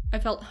me. I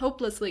felt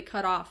hopelessly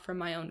cut off from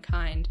my own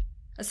kind,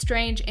 a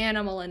strange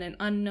animal in an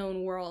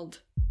unknown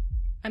world.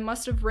 I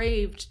must have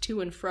raved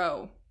to and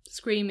fro,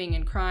 screaming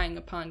and crying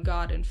upon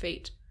God and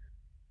fate.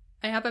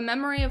 I have a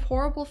memory of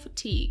horrible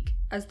fatigue,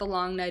 as the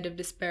long night of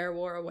despair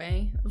wore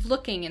away, of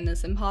looking in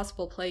this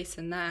impossible place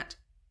and that,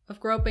 of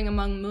groping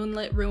among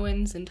moonlit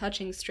ruins and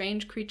touching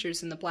strange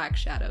creatures in the black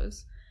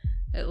shadows,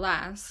 at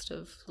last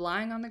of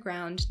lying on the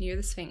ground near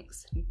the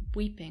Sphinx and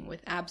weeping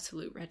with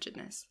absolute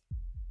wretchedness.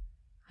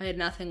 I had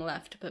nothing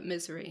left but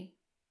misery.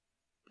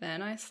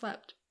 Then I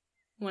slept.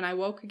 When I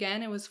woke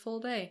again, it was full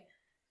day,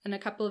 and a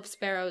couple of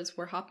sparrows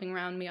were hopping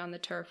round me on the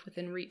turf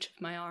within reach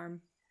of my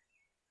arm.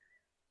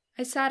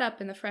 I sat up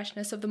in the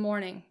freshness of the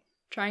morning,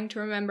 trying to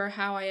remember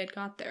how I had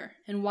got there,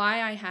 and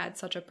why I had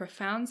such a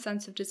profound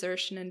sense of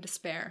desertion and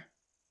despair.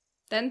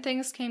 Then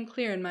things came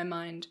clear in my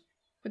mind.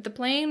 With the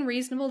plain,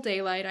 reasonable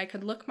daylight, I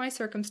could look my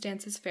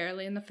circumstances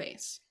fairly in the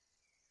face.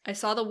 I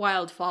saw the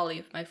wild folly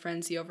of my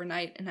frenzy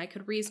overnight, and I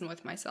could reason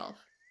with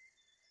myself.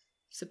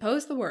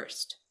 "Suppose the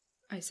worst,"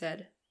 I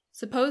said.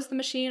 "Suppose the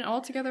machine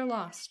altogether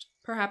lost,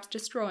 perhaps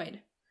destroyed.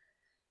 It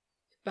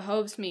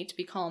behoves me to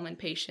be calm and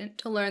patient,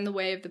 to learn the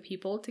way of the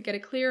people, to get a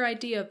clear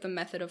idea of the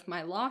method of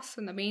my loss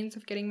and the means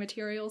of getting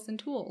materials and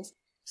tools,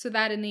 so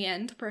that in the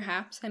end,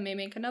 perhaps, I may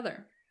make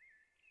another.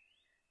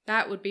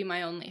 That would be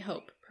my only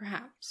hope,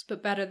 perhaps,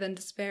 but better than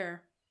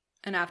despair.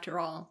 And after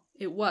all,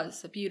 it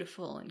was a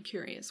beautiful and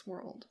curious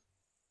world."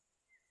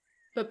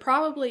 But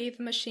probably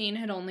the machine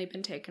had only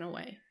been taken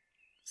away.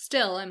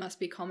 Still, I must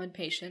be calm and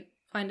patient,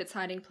 find its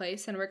hiding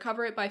place, and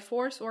recover it by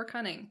force or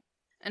cunning.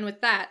 And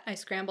with that, I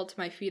scrambled to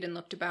my feet and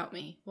looked about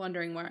me,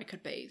 wondering where I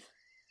could bathe.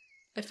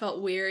 I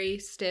felt weary,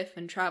 stiff,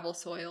 and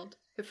travel-soiled.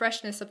 The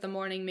freshness of the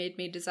morning made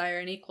me desire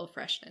an equal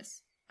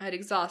freshness. I had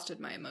exhausted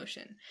my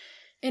emotion.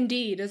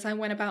 Indeed, as I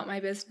went about my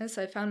business,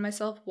 I found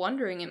myself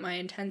wondering at my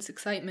intense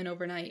excitement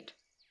overnight.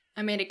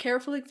 I made a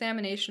careful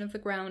examination of the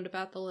ground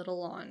about the little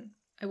lawn.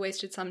 I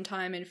wasted some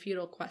time in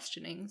futile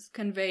questionings,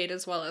 conveyed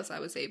as well as I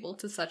was able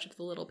to such of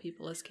the little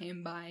people as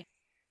came by.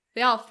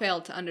 They all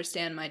failed to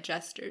understand my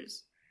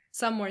gestures.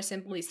 Some were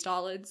simply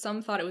stolid,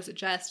 some thought it was a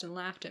jest and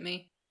laughed at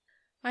me.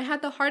 I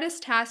had the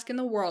hardest task in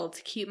the world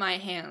to keep my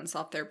hands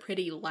off their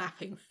pretty,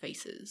 laughing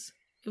faces.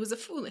 It was a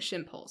foolish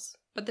impulse,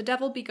 but the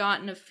devil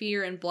begotten of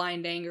fear and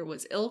blind anger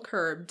was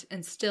ill-curbed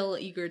and still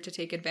eager to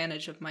take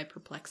advantage of my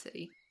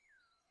perplexity.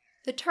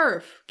 The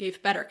turf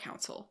gave better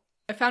counsel.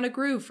 I found a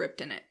groove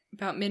ripped in it,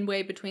 about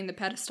midway between the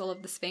pedestal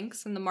of the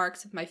Sphinx and the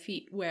marks of my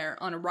feet where,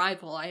 on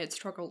arrival, I had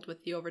struggled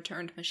with the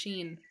overturned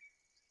machine.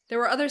 There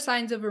were other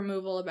signs of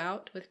removal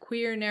about, with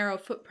queer, narrow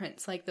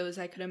footprints like those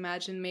I could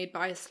imagine made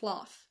by a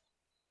sloth.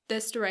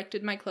 This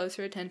directed my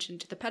closer attention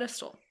to the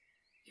pedestal.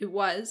 It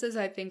was, as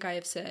I think I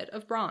have said,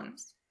 of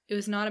bronze. It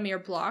was not a mere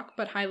block,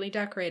 but highly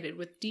decorated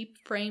with deep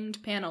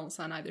framed panels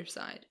on either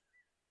side.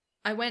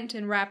 I went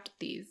and rapped at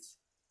these.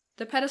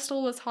 The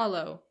pedestal was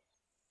hollow.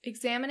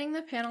 Examining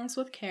the panels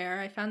with care,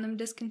 I found them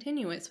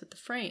discontinuous with the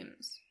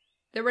frames.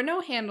 There were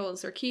no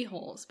handles or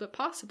keyholes, but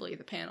possibly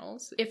the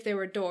panels, if they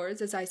were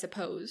doors as I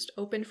supposed,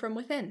 opened from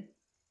within.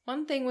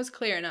 One thing was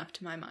clear enough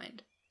to my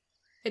mind.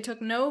 It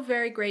took no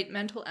very great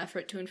mental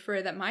effort to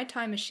infer that my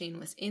time machine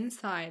was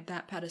inside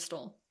that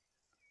pedestal.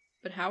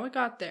 But how it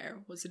got there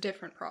was a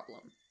different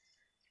problem.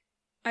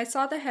 I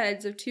saw the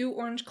heads of 2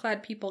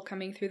 orange-clad people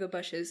coming through the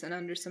bushes and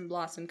under some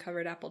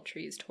blossom-covered apple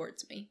trees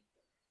towards me.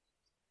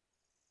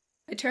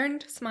 I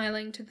turned,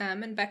 smiling, to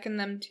them and beckoned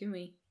them to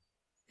me.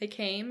 They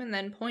came, and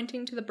then,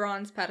 pointing to the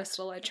bronze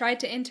pedestal, I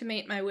tried to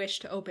intimate my wish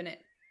to open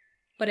it.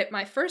 But at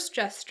my first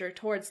gesture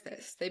towards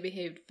this, they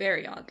behaved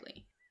very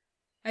oddly.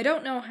 I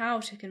don't know how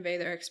to convey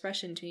their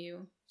expression to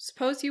you.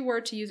 Suppose you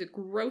were to use a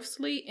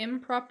grossly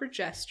improper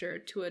gesture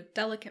to a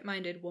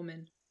delicate-minded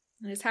woman.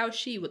 It is how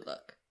she would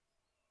look.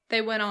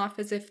 They went off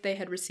as if they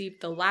had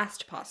received the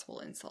last possible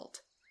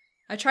insult.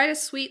 I tried a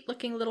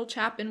sweet-looking little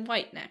chap in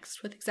white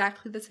next, with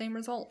exactly the same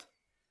result.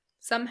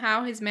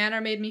 Somehow his manner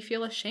made me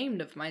feel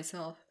ashamed of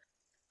myself.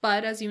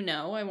 But, as you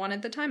know, I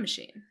wanted the time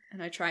machine,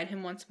 and I tried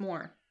him once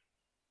more.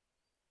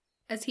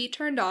 As he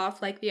turned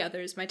off, like the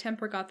others, my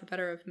temper got the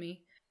better of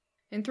me.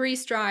 In 3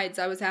 strides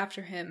I was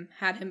after him,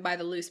 had him by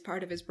the loose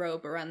part of his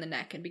robe around the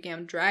neck, and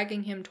began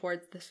dragging him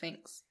towards the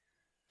Sphinx.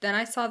 Then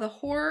I saw the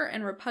horror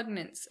and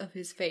repugnance of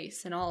his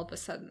face, and all of a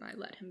sudden I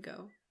let him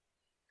go.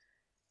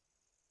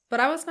 But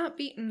I was not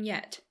beaten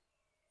yet.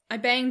 I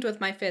banged with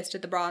my fist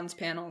at the bronze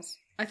panels.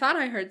 I thought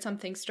I heard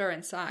something stir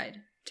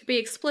inside. To be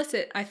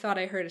explicit, I thought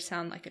I heard a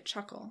sound like a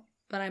chuckle,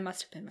 but I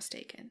must have been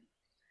mistaken.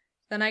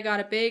 Then I got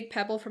a big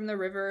pebble from the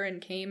river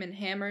and came and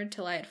hammered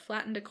till I had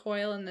flattened a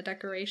coil in the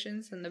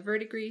decorations and the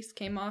verdigris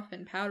came off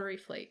in powdery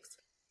flakes.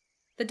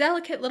 The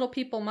delicate little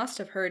people must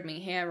have heard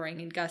me hammering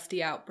in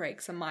gusty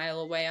outbreaks a mile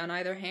away on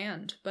either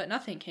hand, but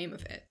nothing came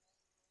of it.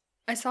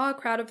 I saw a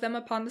crowd of them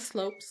upon the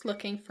slopes,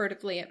 looking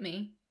furtively at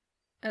me.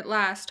 At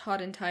last,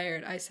 hot and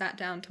tired, I sat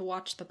down to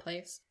watch the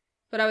place,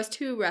 but I was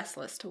too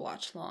restless to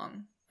watch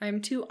long. I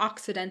am too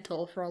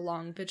occidental for a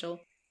long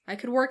vigil. I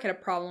could work at a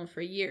problem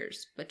for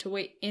years, but to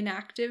wait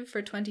inactive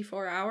for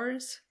 24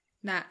 hours,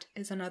 that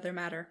is another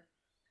matter.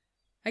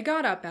 I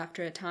got up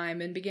after a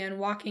time and began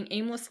walking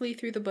aimlessly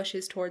through the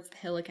bushes towards the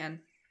hill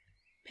again.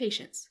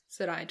 Patience,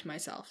 said I to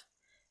myself.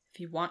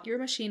 If you want your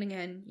machine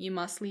again, you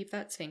must leave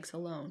that Sphinx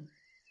alone.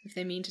 If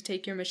they mean to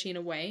take your machine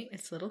away,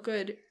 it's little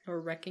good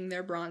or wrecking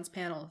their bronze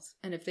panels,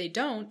 and if they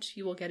don't,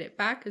 you will get it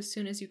back as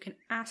soon as you can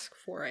ask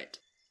for it.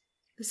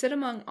 To sit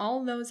among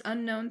all those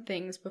unknown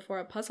things before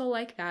a puzzle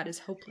like that is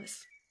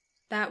hopeless.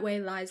 That way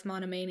lies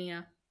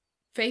monomania.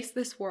 Face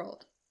this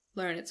world.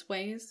 Learn its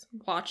ways,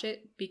 watch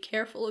it, be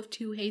careful of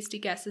too hasty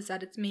guesses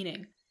at its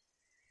meaning.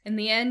 In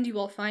the end, you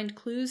will find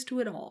clues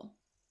to it all.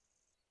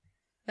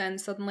 Then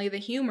suddenly the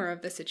humor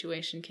of the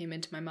situation came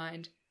into my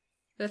mind.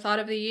 The thought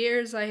of the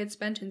years I had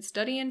spent in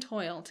study and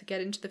toil to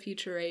get into the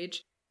future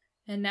age,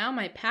 and now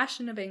my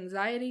passion of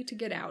anxiety to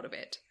get out of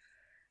it.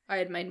 I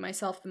had made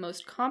myself the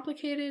most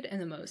complicated and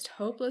the most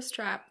hopeless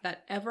trap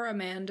that ever a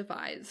man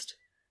devised.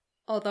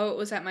 Although it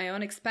was at my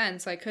own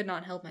expense, I could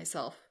not help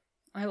myself.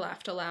 I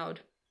laughed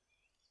aloud.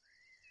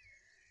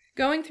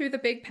 Going through the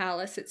big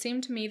palace, it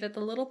seemed to me that the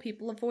little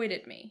people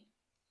avoided me.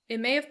 It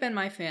may have been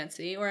my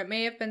fancy, or it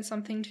may have been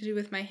something to do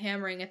with my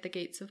hammering at the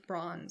gates of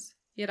bronze,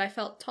 yet I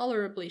felt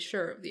tolerably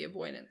sure of the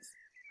avoidance.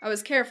 I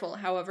was careful,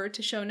 however,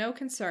 to show no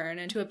concern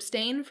and to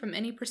abstain from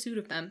any pursuit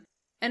of them,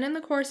 and in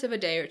the course of a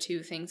day or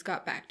 2 things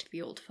got back to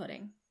the old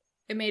footing.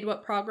 I made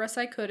what progress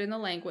I could in the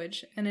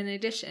language, and in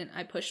addition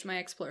I pushed my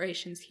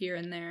explorations here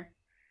and there.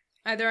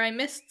 Either I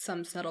missed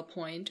some subtle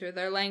point, or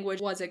their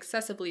language was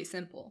excessively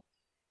simple,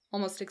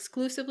 almost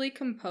exclusively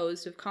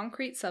composed of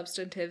concrete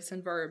substantives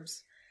and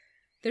verbs.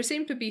 There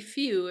seemed to be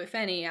few, if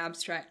any,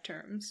 abstract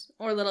terms,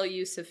 or little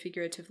use of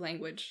figurative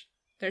language.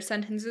 Their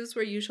sentences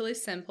were usually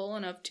simple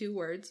and of 2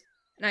 words,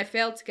 and I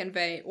failed to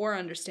convey or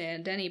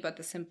understand any but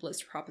the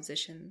simplest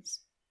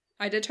propositions.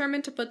 I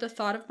determined to put the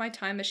thought of my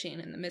time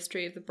machine and the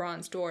mystery of the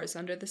bronze doors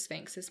under the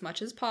Sphinx as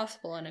much as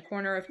possible in a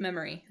corner of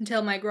memory,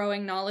 until my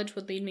growing knowledge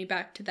would lead me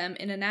back to them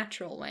in a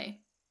natural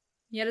way.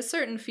 Yet a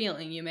certain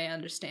feeling, you may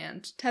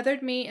understand,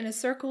 tethered me in a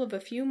circle of a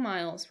few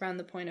miles round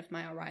the point of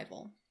my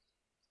arrival.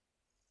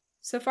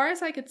 So far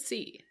as I could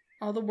see,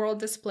 all the world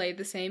displayed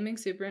the same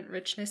exuberant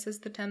richness as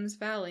the Thames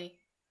Valley.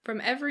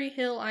 From every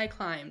hill I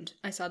climbed,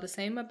 I saw the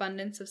same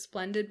abundance of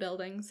splendid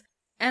buildings,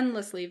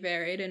 endlessly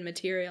varied in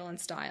material and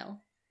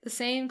style, the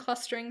same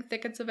clustering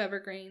thickets of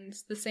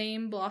evergreens, the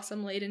same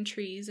blossom-laden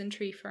trees and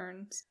tree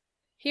ferns.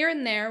 Here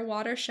and there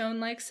water shone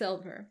like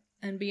silver,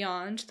 and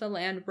beyond the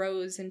land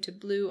rose into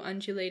blue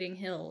undulating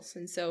hills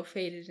and so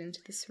faded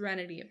into the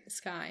serenity of the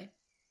sky.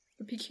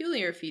 A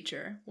peculiar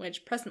feature,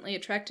 which presently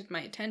attracted my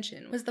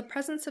attention, was the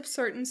presence of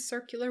certain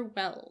circular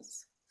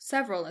wells,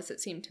 several, as it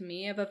seemed to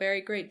me, of a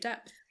very great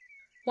depth.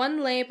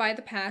 One lay by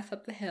the path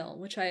up the hill,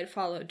 which I had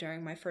followed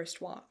during my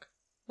first walk.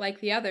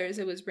 Like the others,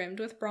 it was rimmed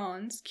with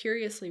bronze,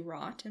 curiously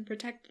wrought, and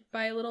protected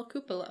by a little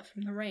cupola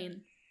from the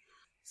rain.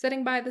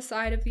 Sitting by the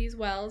side of these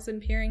wells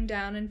and peering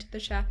down into the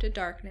shafted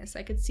darkness,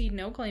 I could see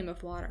no gleam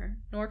of water,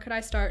 nor could I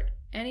start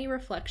any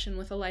reflection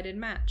with a lighted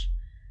match.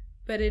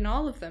 But in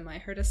all of them I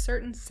heard a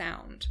certain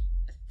sound,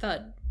 a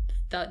thud,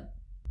 thud,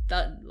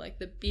 thud, like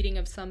the beating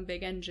of some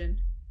big engine,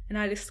 and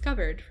I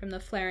discovered from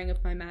the flaring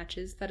of my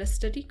matches that a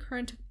steady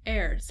current of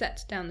air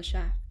set down the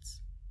shafts.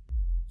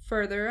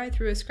 Further, I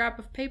threw a scrap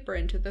of paper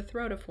into the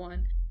throat of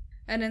one,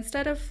 and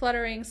instead of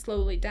fluttering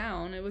slowly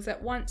down, it was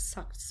at once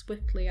sucked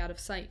swiftly out of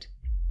sight.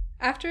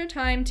 After a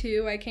time,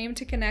 too, I came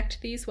to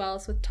connect these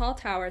wells with tall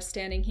towers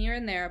standing here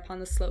and there upon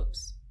the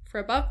slopes, for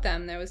above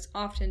them there was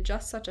often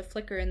just such a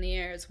flicker in the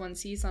air as one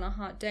sees on a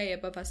hot day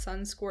above a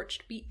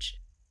sun-scorched beach.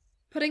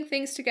 Putting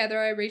things together,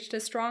 I reached a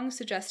strong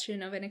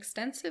suggestion of an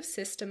extensive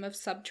system of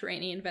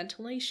subterranean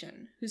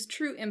ventilation, whose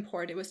true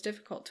import it was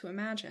difficult to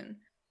imagine.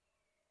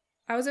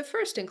 I was at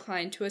first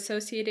inclined to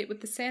associate it with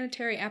the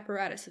sanitary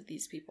apparatus of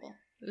these people.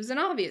 It was an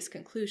obvious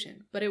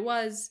conclusion, but it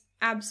was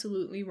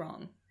absolutely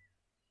wrong.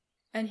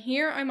 And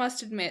here I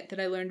must admit that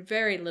I learned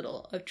very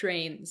little of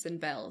drains and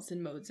bells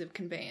and modes of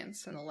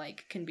conveyance and the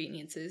like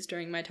conveniences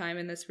during my time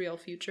in this real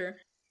future.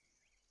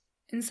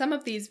 In some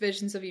of these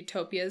visions of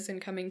utopias in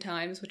coming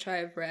times which I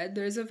have read,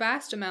 there is a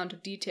vast amount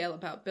of detail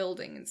about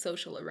building and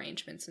social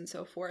arrangements and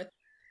so forth.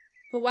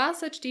 But while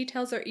such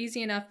details are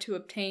easy enough to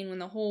obtain when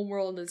the whole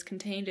world is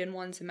contained in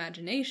one's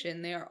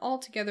imagination, they are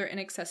altogether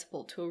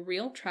inaccessible to a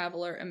real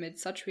traveller amid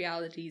such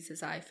realities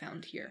as I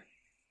found here.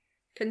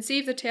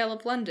 Conceive the tale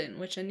of London,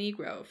 which a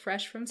Negro,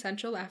 fresh from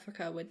Central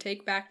Africa, would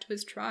take back to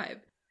his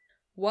tribe.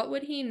 What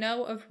would he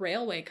know of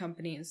railway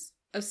companies,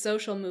 of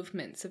social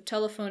movements, of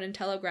telephone and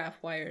telegraph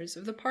wires,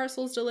 of the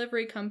parcels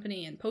delivery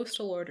company and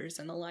postal orders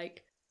and the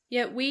like?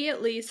 Yet we,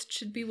 at least,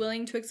 should be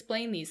willing to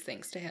explain these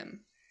things to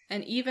him.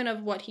 And even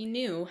of what he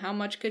knew, how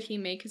much could he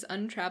make his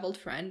untravelled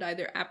friend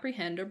either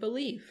apprehend or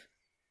believe?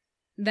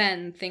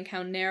 Then think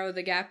how narrow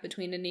the gap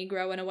between a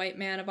Negro and a white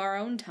man of our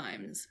own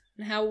times,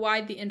 and how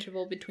wide the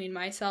interval between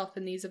myself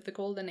and these of the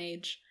Golden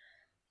Age.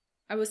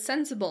 I was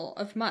sensible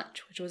of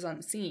much which was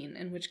unseen,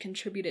 and which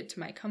contributed to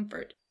my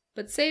comfort,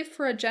 but save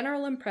for a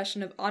general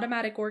impression of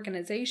automatic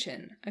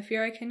organization, I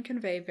fear I can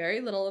convey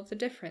very little of the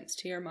difference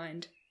to your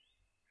mind.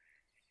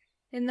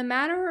 In the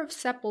matter of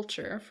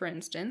sepulture, for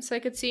instance, I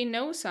could see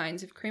no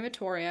signs of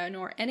crematoria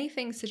nor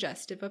anything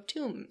suggestive of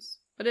tombs,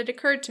 but it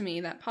occurred to me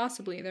that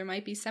possibly there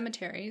might be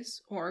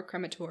cemeteries or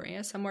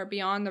crematoria somewhere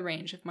beyond the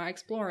range of my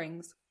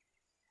explorings.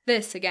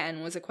 This,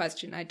 again, was a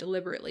question I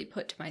deliberately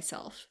put to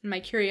myself, and my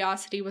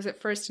curiosity was at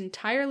first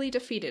entirely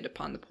defeated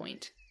upon the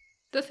point.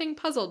 The thing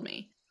puzzled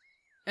me,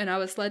 and I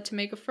was led to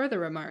make a further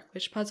remark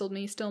which puzzled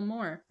me still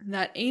more,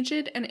 that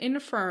aged and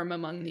infirm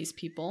among these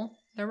people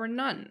there were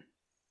none.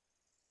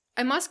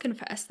 I must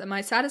confess that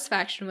my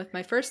satisfaction with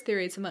my first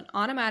theories of an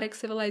automatic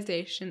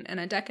civilization and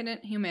a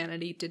decadent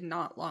humanity did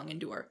not long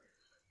endure.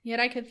 Yet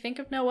I could think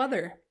of no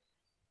other.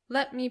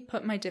 Let me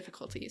put my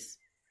difficulties.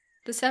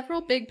 The several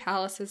big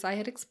palaces I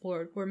had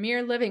explored were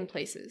mere living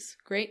places,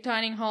 great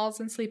dining halls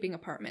and sleeping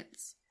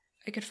apartments.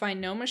 I could find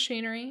no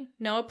machinery,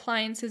 no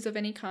appliances of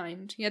any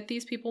kind, yet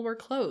these people were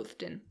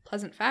clothed in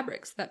pleasant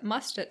fabrics that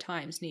must at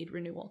times need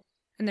renewal,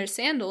 and their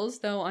sandals,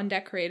 though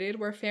undecorated,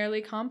 were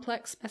fairly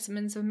complex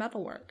specimens of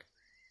metalwork.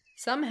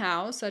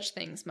 Somehow such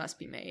things must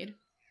be made,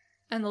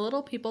 and the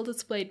little people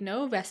displayed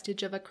no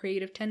vestige of a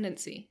creative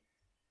tendency.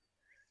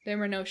 There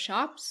were no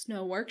shops,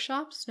 no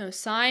workshops, no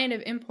sign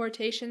of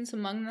importations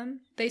among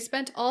them. They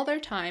spent all their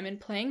time in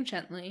playing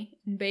gently,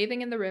 in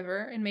bathing in the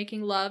river, in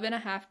making love in a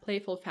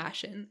half-playful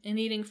fashion, in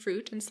eating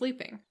fruit and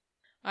sleeping.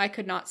 I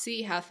could not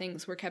see how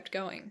things were kept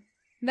going.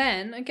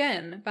 Then,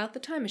 again, about the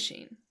time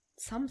machine.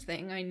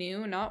 Something, I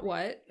knew not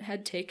what,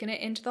 had taken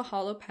it into the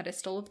hollow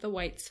pedestal of the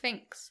White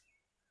Sphinx.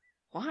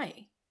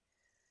 Why?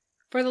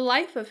 For the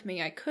life of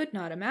me I could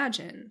not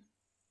imagine.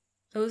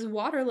 Those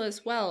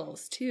waterless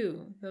wells,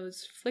 too,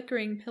 those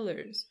flickering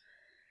pillars.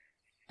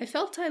 I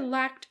felt I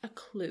lacked a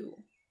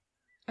clue.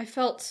 I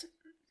felt,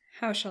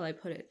 how shall I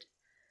put it?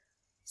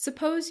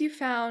 Suppose you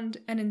found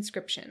an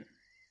inscription,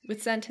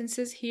 with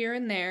sentences here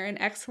and there in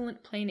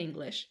excellent plain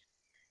English,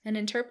 and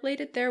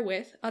interpolated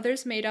therewith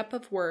others made up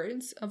of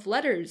words, of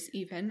letters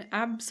even,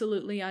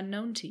 absolutely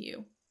unknown to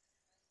you.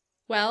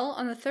 Well,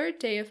 on the third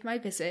day of my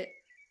visit,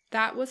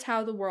 that was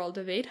how the world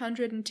of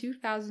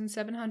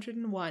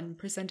 802,701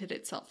 presented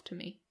itself to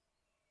me.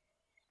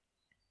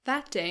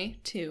 That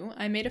day, too,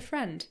 I made a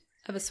friend,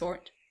 of a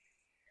sort.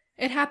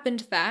 It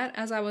happened that,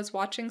 as I was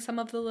watching some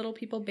of the little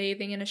people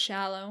bathing in a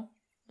shallow,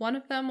 one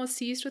of them was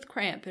seized with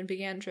cramp and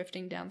began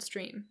drifting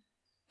downstream.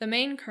 The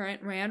main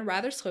current ran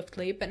rather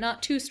swiftly, but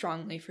not too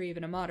strongly for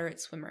even a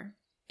moderate swimmer.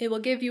 It will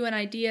give you an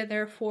idea,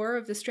 therefore,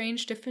 of the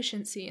strange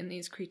deficiency in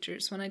these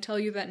creatures when I tell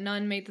you that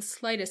none made the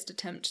slightest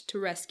attempt to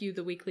rescue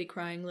the weakly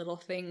crying little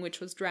thing which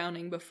was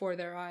drowning before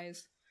their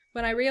eyes.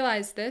 When I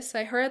realized this,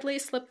 I hurriedly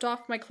slipped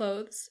off my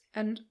clothes,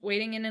 and,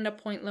 wading in at a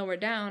point lower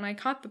down, I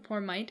caught the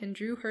poor mite and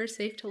drew her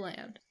safe to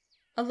land.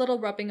 A little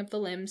rubbing of the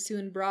limbs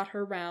soon brought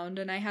her round,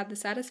 and I had the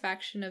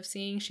satisfaction of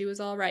seeing she was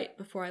all right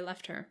before I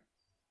left her.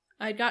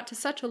 I had got to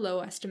such a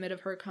low estimate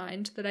of her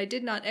kind that I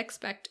did not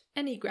expect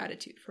any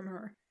gratitude from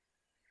her.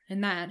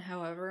 In that,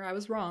 however, I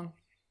was wrong.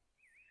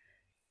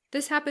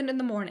 This happened in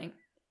the morning.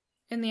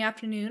 In the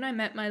afternoon I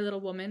met my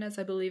little woman, as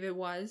I believe it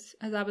was,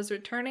 as I was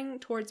returning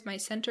towards my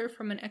center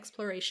from an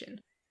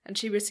exploration, and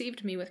she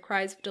received me with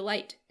cries of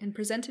delight, and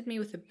presented me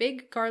with a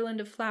big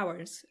garland of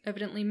flowers,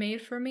 evidently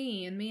made for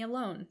me and me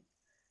alone.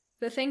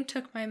 The thing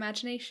took my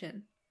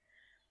imagination.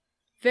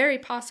 Very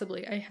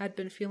possibly I had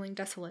been feeling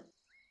desolate.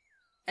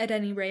 At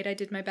any rate, I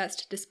did my best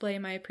to display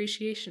my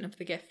appreciation of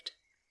the gift.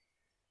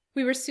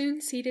 We were soon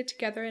seated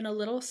together in a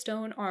little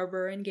stone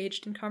arbor,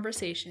 engaged in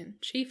conversation,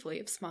 chiefly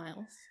of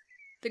smiles.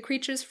 The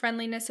creature's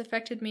friendliness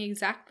affected me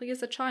exactly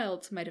as a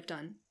child's might have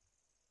done.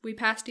 We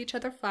passed each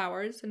other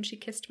flowers, and she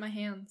kissed my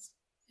hands.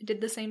 I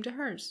did the same to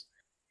hers.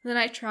 Then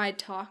I tried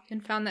talk,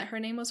 and found that her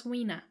name was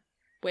Weena,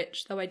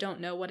 which, though I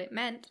don't know what it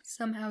meant,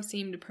 somehow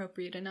seemed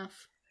appropriate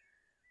enough.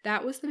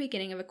 That was the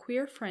beginning of a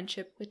queer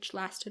friendship which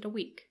lasted a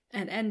week,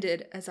 and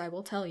ended, as I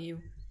will tell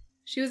you.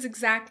 She was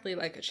exactly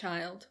like a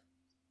child.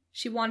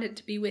 She wanted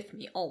to be with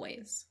me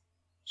always.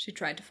 She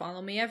tried to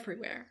follow me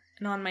everywhere,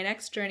 and on my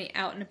next journey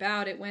out and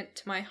about it went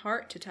to my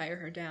heart to tire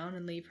her down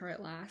and leave her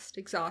at last,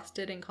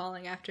 exhausted and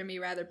calling after me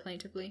rather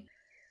plaintively.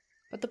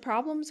 But the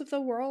problems of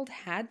the world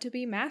had to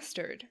be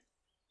mastered.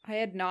 I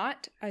had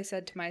not, I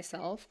said to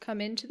myself,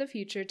 come into the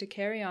future to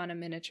carry on a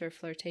miniature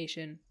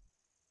flirtation.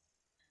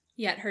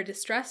 Yet her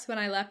distress when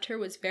I left her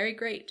was very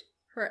great.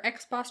 Her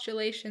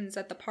expostulations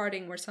at the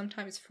parting were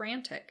sometimes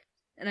frantic,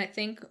 and I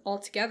think,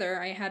 altogether,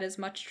 I had as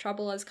much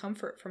trouble as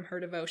comfort from her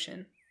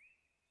devotion.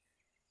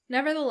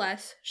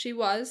 Nevertheless, she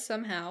was,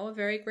 somehow, a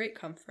very great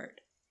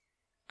comfort.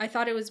 I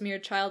thought it was mere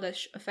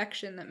childish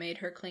affection that made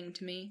her cling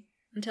to me.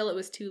 Until it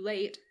was too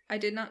late, I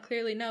did not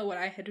clearly know what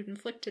I had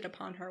inflicted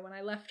upon her when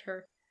I left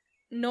her,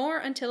 nor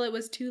until it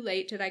was too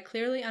late did I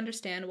clearly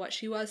understand what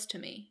she was to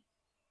me.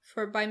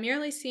 For by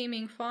merely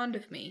seeming fond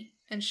of me,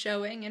 and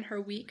showing in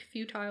her weak,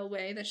 futile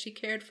way that she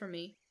cared for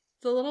me,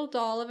 the little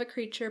doll of a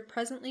creature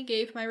presently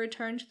gave my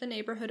return to the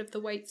neighborhood of the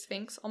White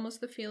Sphinx almost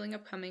the feeling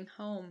of coming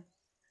home,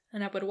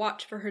 and I would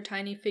watch for her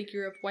tiny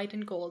figure of white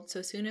and gold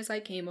so soon as I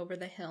came over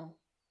the hill.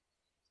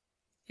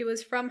 It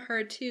was from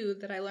her, too,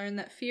 that I learned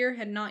that fear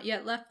had not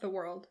yet left the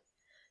world.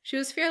 She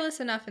was fearless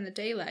enough in the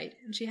daylight,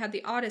 and she had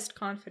the oddest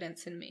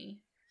confidence in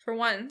me. For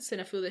once, in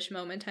a foolish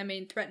moment, I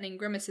made threatening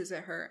grimaces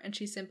at her, and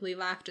she simply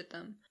laughed at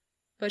them.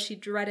 But she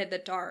dreaded the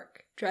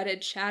dark,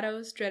 dreaded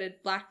shadows, dreaded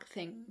black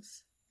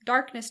things.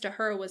 Darkness to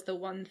her was the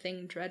one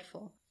thing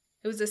dreadful.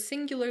 It was a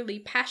singularly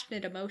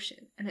passionate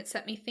emotion, and it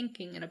set me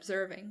thinking and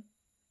observing.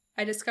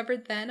 I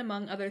discovered then,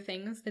 among other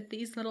things, that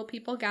these little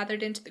people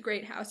gathered into the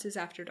great houses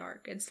after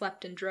dark, and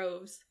slept in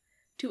droves.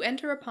 To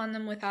enter upon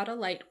them without a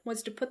light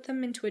was to put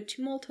them into a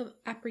tumult of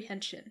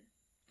apprehension.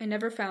 I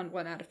never found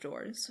one out of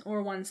doors,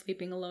 or one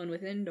sleeping alone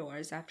within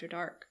doors after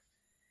dark.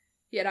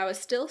 Yet I was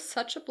still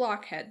such a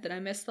blockhead that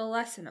I missed the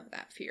lesson of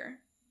that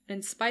fear.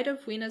 In spite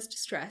of Weena's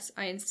distress,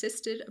 I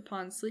insisted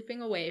upon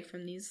sleeping away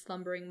from these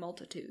slumbering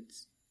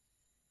multitudes.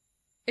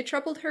 It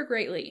troubled her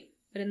greatly,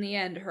 but in the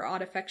end her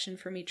odd affection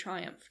for me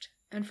triumphed,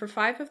 and for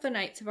 5 of the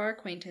nights of our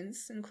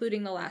acquaintance,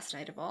 including the last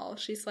night of all,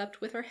 she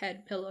slept with her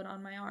head pillowed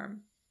on my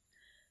arm.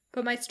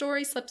 But my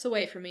story slips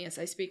away from me as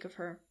I speak of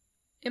her.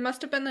 It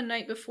must have been the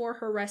night before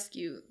her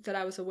rescue that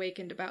I was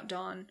awakened about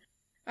dawn.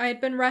 I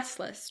had been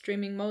restless,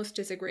 dreaming most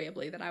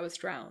disagreeably that I was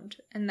drowned,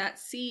 and that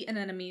sea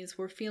anemones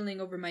were feeling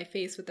over my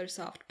face with their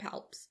soft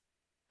palps.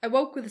 I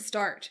woke with a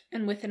start,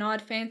 and with an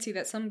odd fancy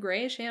that some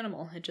greyish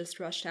animal had just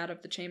rushed out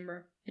of the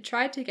chamber. I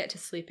tried to get to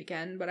sleep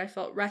again, but I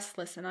felt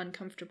restless and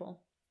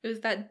uncomfortable. It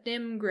was that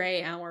dim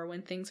grey hour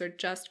when things are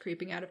just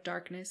creeping out of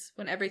darkness,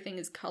 when everything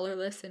is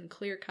colourless and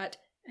clear-cut,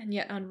 and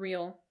yet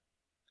unreal.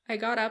 I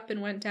got up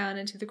and went down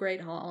into the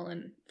great hall,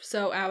 and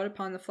so out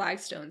upon the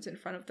flagstones in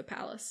front of the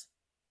palace.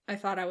 I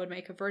thought I would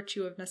make a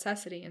virtue of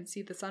necessity and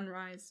see the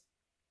sunrise.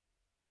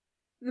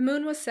 The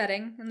moon was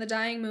setting, and the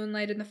dying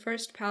moonlight and the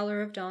first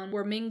pallor of dawn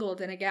were mingled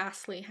in a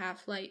ghastly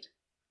half-light.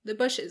 The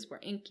bushes were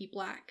inky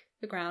black,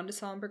 the ground a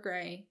sombre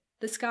grey,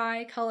 the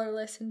sky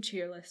colourless and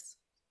cheerless.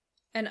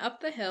 And up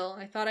the hill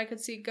I thought I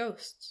could see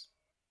ghosts.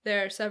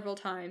 There several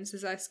times,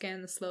 as I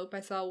scanned the slope,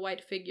 I saw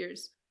white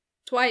figures.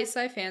 Twice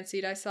I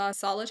fancied I saw a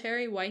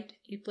solitary white,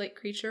 ape-like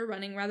creature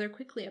running rather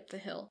quickly up the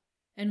hill,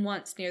 and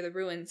once near the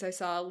ruins I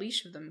saw a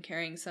leash of them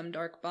carrying some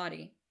dark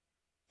body.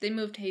 They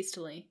moved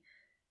hastily.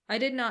 I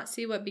did not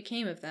see what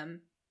became of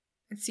them.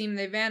 It seemed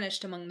they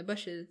vanished among the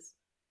bushes.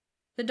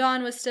 The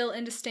dawn was still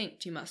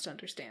indistinct, you must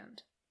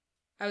understand.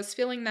 I was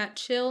feeling that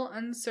chill,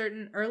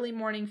 uncertain, early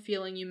morning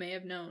feeling you may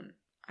have known.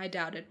 I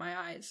doubted my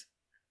eyes.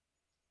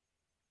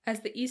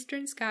 As the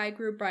eastern sky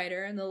grew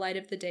brighter and the light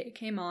of the day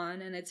came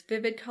on and its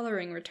vivid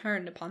coloring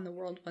returned upon the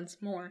world once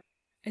more,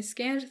 I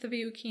scanned the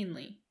view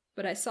keenly,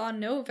 but I saw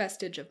no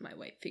vestige of my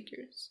white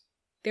figures.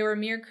 They were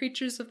mere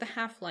creatures of the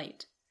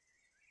half-light.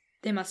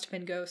 They must have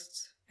been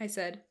ghosts, I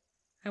said.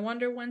 I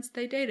wonder whence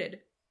they dated.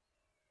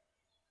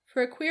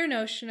 For a queer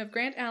notion of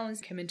Grant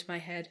Allen's came into my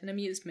head and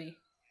amused me.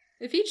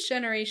 If each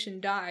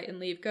generation die and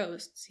leave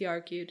ghosts, he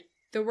argued,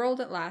 the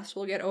world at last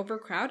will get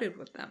overcrowded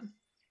with them.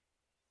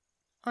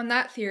 On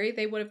that theory,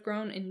 they would have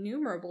grown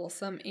innumerable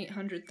some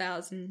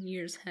 800,000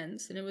 years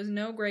hence, and it was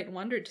no great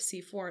wonder to see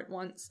four at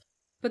once.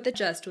 But the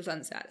jest was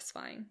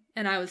unsatisfying,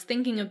 and I was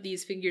thinking of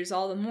these figures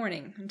all the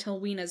morning, until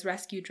Weena's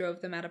rescue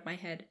drove them out of my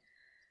head.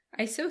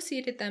 I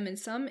associated them in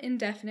some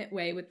indefinite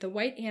way with the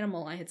white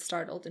animal I had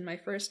startled in my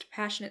first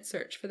passionate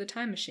search for the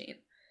time machine.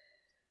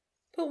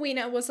 But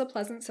Weena was a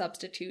pleasant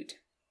substitute.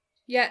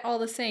 Yet, all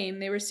the same,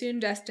 they were soon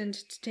destined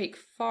to take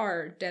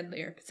far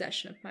deadlier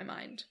possession of my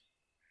mind.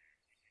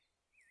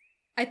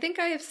 I think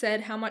I have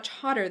said how much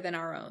hotter than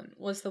our own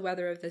was the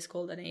weather of this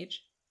golden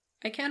age.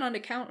 I cannot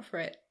account for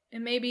it. It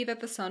may be that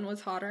the sun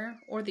was hotter,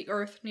 or the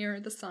earth nearer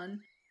the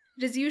sun.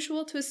 It is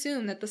usual to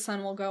assume that the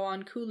sun will go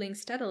on cooling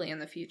steadily in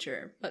the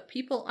future, but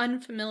people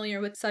unfamiliar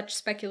with such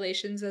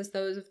speculations as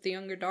those of the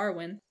younger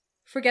Darwin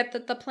forget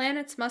that the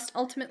planets must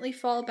ultimately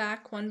fall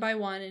back one by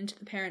one into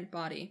the parent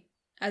body.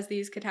 As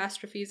these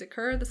catastrophes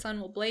occur, the sun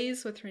will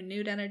blaze with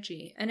renewed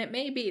energy, and it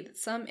may be that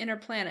some inner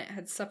planet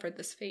had suffered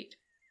this fate.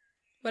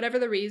 Whatever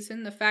the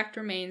reason, the fact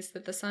remains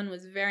that the sun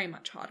was very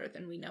much hotter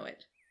than we know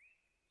it.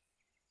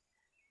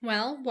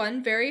 Well,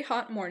 one very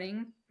hot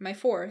morning, my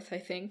fourth, I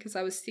think, as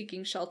I was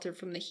seeking shelter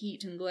from the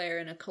heat and glare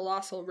in a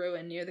colossal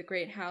ruin near the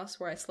great house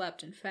where I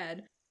slept and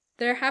fed,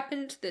 there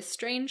happened this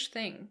strange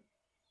thing.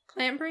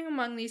 Clambering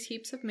among these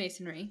heaps of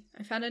masonry,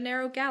 I found a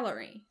narrow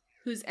gallery,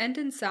 whose end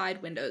and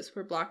side windows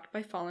were blocked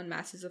by fallen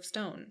masses of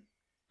stone.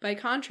 By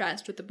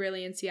contrast with the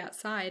brilliancy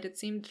outside, it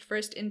seemed at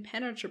first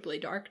impenetrably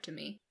dark to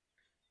me.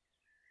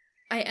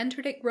 I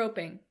entered it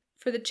groping,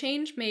 for the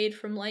change made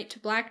from light to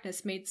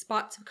blackness made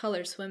spots of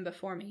color swim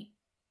before me.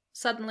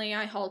 Suddenly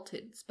I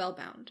halted,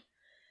 spellbound.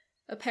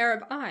 A pair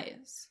of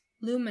eyes,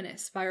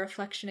 luminous by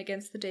reflection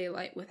against the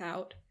daylight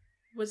without,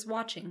 was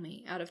watching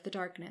me out of the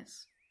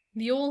darkness.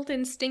 The old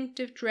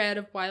instinctive dread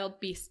of wild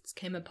beasts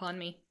came upon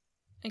me.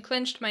 I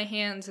clenched my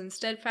hands and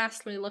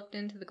steadfastly looked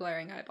into the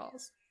glaring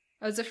eyeballs.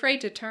 I was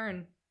afraid to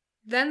turn.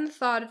 Then the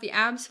thought of the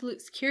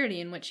absolute security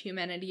in which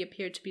humanity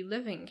appeared to be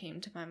living came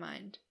to my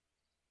mind.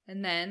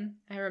 And then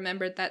I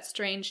remembered that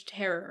strange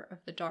terror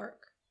of the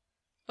dark.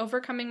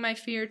 Overcoming my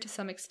fear to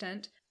some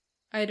extent,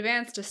 I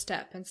advanced a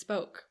step and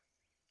spoke.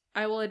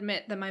 I will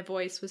admit that my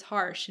voice was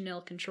harsh and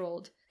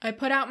ill-controlled. I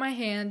put out my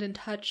hand and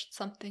touched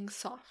something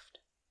soft.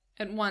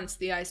 At once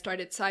the eye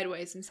started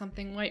sideways and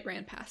something white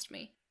ran past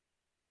me.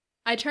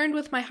 I turned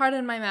with my heart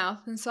in my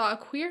mouth and saw a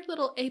queer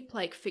little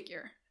ape-like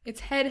figure, its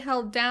head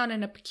held down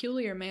in a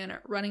peculiar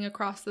manner, running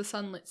across the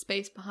sunlit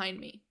space behind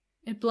me.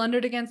 It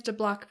blundered against a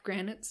block of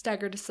granite,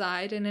 staggered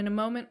aside, and in a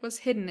moment was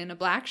hidden in a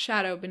black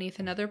shadow beneath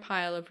another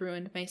pile of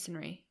ruined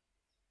masonry.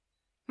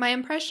 My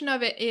impression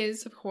of it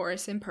is, of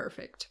course,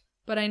 imperfect,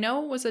 but I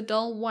know it was a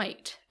dull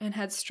white, and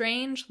had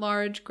strange,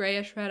 large,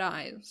 grayish-red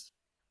eyes.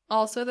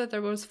 Also that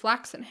there was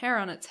flaxen hair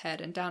on its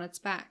head and down its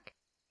back.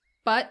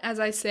 But, as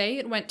I say,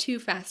 it went too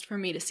fast for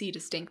me to see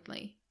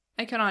distinctly.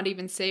 I cannot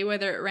even say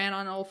whether it ran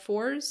on all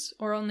fours,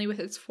 or only with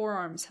its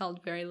forearms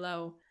held very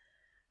low.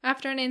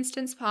 After an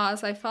instant's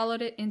pause, I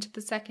followed it into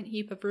the second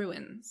heap of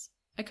ruins.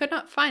 I could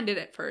not find it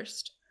at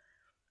first.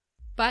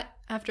 But,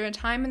 after a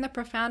time in the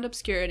profound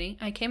obscurity,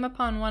 I came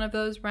upon one of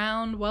those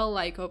round,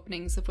 well-like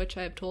openings of which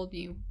I have told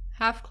you,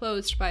 half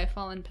closed by a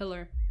fallen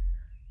pillar.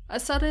 A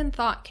sudden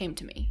thought came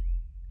to me.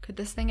 Could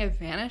this thing have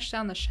vanished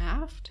down the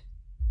shaft?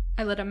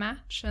 I lit a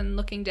match, and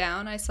looking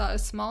down, I saw a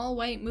small,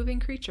 white, moving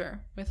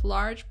creature, with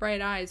large,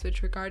 bright eyes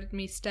which regarded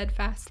me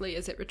steadfastly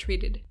as it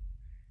retreated.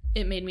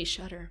 It made me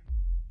shudder.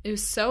 It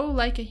was so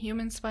like a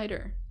human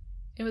spider.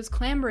 It was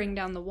clambering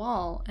down the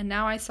wall, and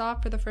now I saw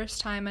for the first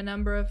time a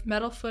number of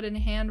metal-footed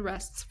hand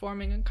rests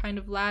forming a kind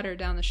of ladder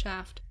down the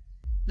shaft.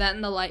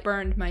 Then the light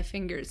burned my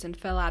fingers and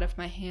fell out of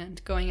my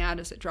hand, going out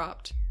as it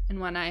dropped, and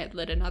when I had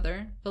lit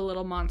another, the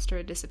little monster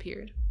had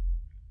disappeared.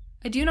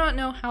 I do not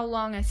know how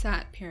long I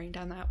sat peering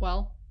down that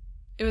well.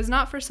 It was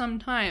not for some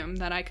time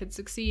that I could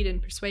succeed in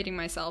persuading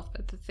myself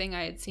that the thing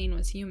I had seen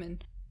was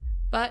human,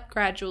 but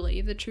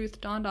gradually the truth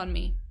dawned on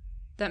me.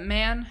 That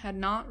man had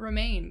not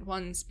remained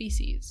one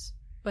species,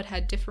 but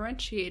had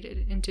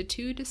differentiated into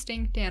two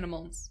distinct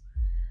animals.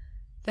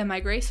 That my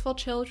graceful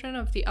children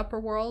of the upper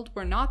world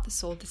were not the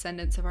sole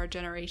descendants of our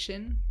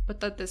generation,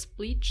 but that this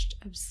bleached,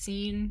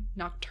 obscene,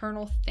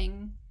 nocturnal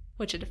thing,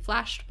 which had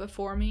flashed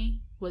before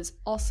me, was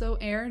also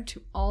heir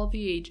to all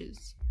the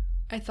ages.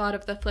 I thought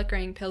of the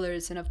flickering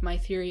pillars and of my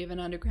theory of an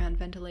underground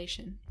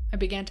ventilation. I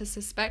began to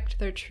suspect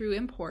their true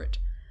import,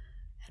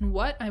 And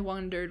what, I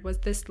wondered, was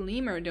this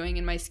lemur doing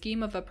in my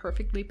scheme of a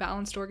perfectly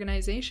balanced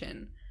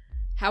organization?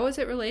 How was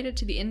it related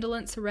to the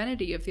indolent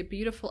serenity of the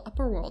beautiful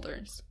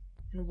upperworlders?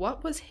 And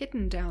what was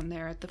hidden down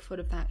there at the foot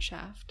of that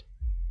shaft?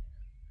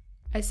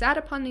 I sat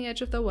upon the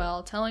edge of the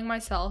well, telling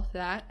myself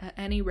that, at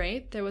any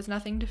rate, there was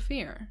nothing to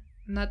fear,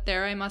 and that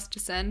there I must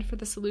descend for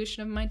the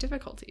solution of my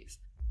difficulties.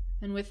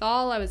 And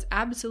withal I was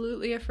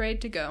absolutely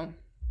afraid to go.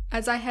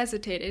 As I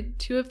hesitated,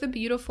 2 of the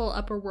beautiful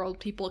upper-world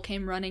people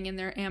came running in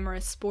their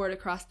amorous sport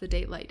across the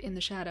daylight in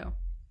the shadow.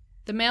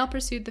 The male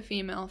pursued the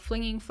female,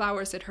 flinging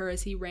flowers at her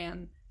as he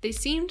ran. They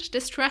seemed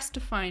distressed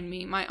to find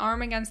me, my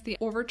arm against the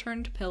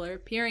overturned pillar,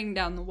 peering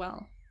down the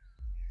well.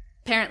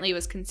 Apparently it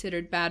was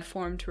considered bad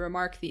form to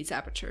remark these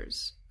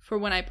apertures, for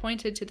when I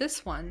pointed to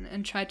this one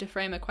and tried to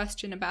frame a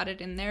question about it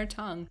in their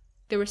tongue,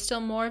 they were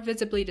still more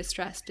visibly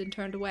distressed and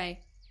turned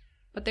away.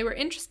 But they were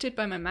interested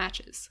by my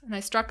matches, and I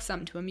struck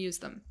some to amuse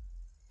them.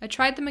 I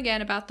tried them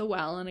again about the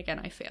well, and again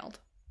I failed.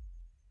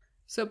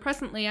 So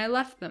presently I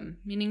left them,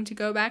 meaning to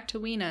go back to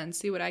Weena and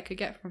see what I could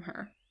get from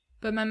her.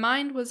 But my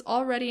mind was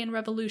already in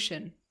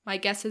revolution. My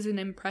guesses and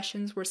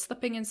impressions were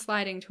slipping and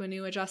sliding to a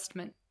new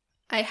adjustment.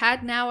 I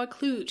had now a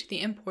clue to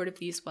the import of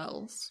these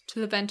wells,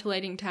 to the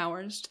ventilating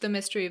towers, to the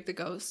mystery of the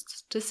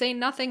ghosts, to say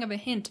nothing of a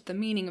hint at the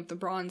meaning of the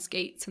bronze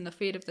gates and the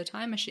fate of the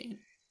time machine.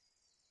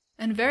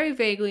 And very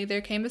vaguely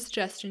there came a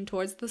suggestion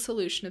towards the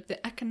solution of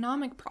the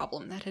economic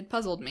problem that had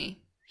puzzled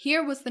me.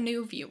 Here was the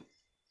new view.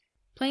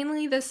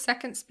 Plainly, this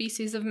second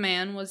species of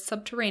man was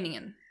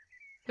subterranean.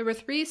 There were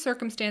 3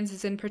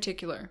 circumstances in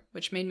particular,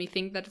 which made me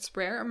think that its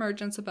rare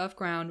emergence above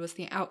ground was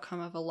the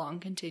outcome of a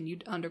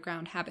long-continued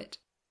underground habit.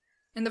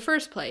 In the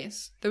first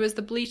place, there was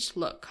the bleached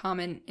look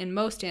common in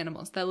most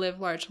animals that live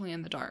largely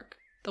in the dark,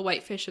 the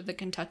whitefish of the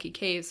Kentucky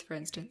caves, for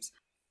instance.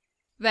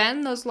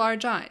 Then, those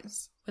large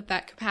eyes, with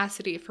that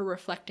capacity for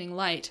reflecting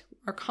light,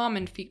 are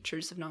common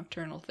features of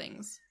nocturnal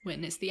things,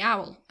 witness the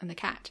owl and the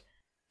cat.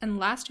 And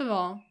last of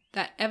all,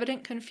 that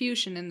evident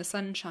confusion in the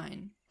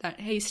sunshine, that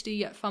hasty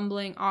yet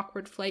fumbling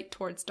awkward flight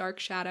towards dark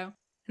shadow,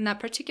 and that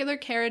particular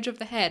carriage of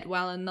the head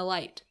while in the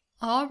light,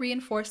 all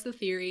reinforce the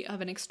theory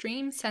of an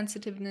extreme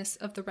sensitiveness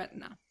of the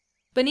retina.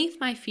 Beneath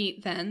my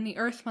feet, then, the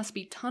earth must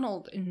be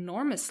tunneled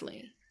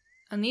enormously,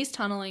 and these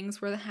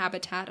tunnelings were the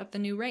habitat of the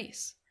new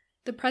race.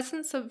 The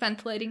presence of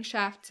ventilating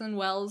shafts and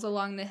wells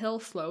along the hill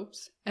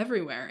slopes,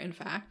 everywhere, in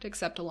fact,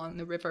 except along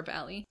the river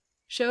valley,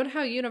 showed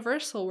how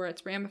universal were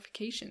its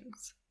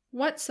ramifications.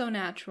 What so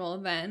natural,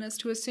 then, as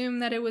to assume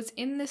that it was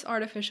in this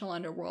artificial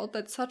underworld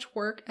that such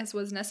work as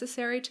was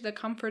necessary to the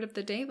comfort of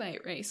the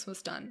daylight race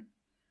was done?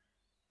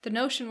 The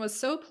notion was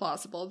so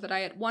plausible that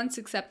I at once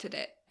accepted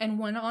it, and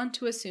went on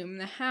to assume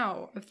the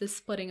how of this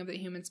splitting of the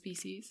human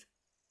species.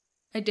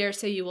 I dare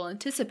say you will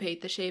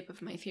anticipate the shape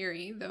of my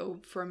theory,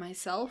 though, for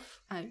myself,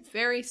 I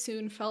very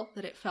soon felt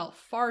that it fell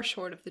far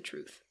short of the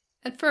truth.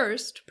 At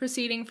first,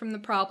 proceeding from the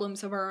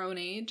problems of our own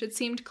age, it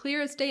seemed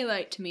clear as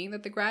daylight to me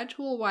that the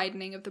gradual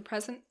widening of the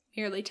present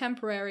merely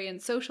temporary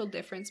and social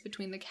difference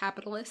between the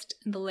capitalist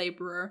and the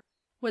laborer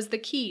was the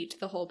key to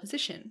the whole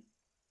position.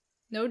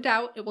 No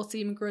doubt it will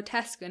seem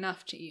grotesque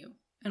enough to you,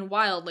 and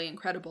wildly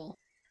incredible,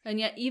 and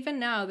yet even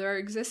now there are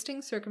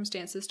existing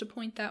circumstances to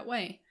point that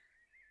way.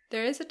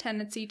 There is a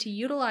tendency to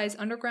utilize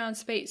underground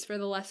space for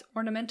the less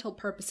ornamental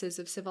purposes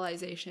of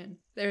civilization.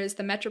 There is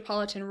the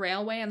Metropolitan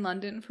Railway in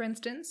London, for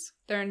instance.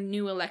 There are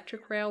new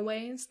electric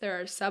railways,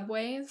 there are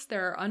subways,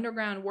 there are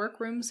underground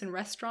workrooms and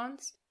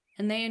restaurants,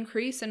 and they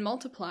increase and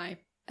multiply.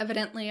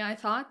 Evidently, I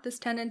thought, this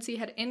tendency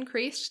had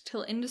increased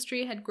till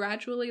industry had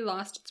gradually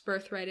lost its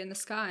birthright in the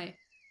sky.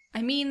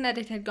 I mean that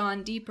it had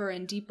gone deeper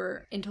and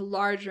deeper into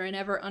larger and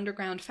ever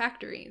underground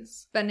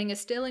factories, spending a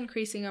still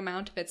increasing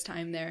amount of its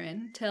time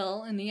therein,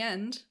 till, in the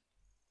end,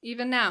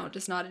 even now,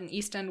 does not an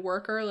East End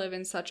worker live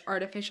in such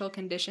artificial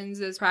conditions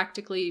as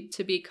practically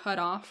to be cut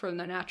off from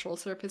the natural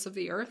surface of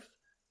the earth?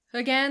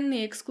 Again,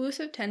 the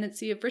exclusive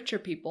tendency of richer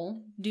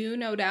people, due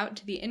no doubt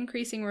to the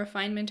increasing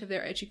refinement of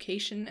their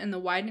education and the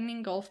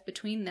widening gulf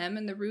between them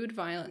and the rude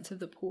violence of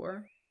the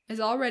poor, is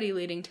already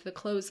leading to the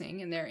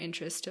closing, in their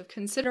interest, of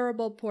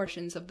considerable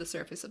portions of the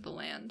surface of the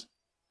land.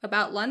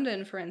 About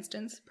London, for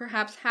instance,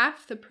 perhaps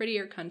half the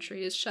prettier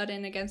country is shut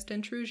in against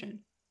intrusion.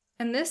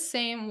 And this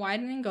same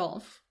widening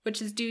gulf,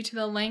 which is due to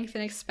the length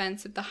and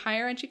expense of the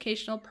higher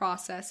educational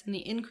process and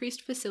the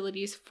increased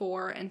facilities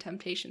for and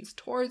temptations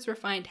towards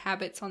refined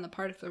habits on the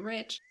part of the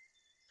rich,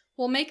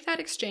 will make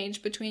that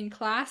exchange between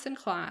class and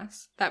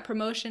class, that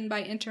promotion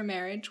by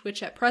intermarriage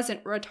which at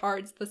present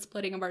retards the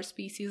splitting of our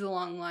species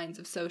along lines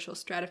of social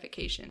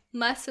stratification,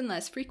 less and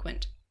less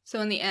frequent.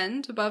 So in the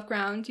end, above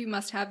ground you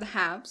must have the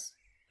haves,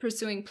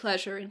 pursuing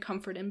pleasure and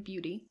comfort and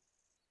beauty,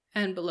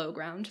 and below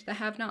ground the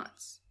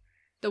have-nots,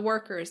 the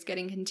workers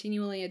getting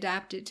continually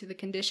adapted to the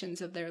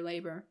conditions of their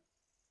labor.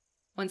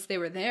 Once they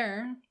were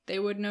there, they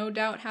would no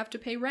doubt have to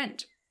pay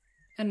rent,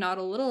 and not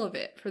a little of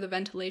it for the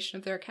ventilation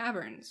of their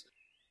caverns,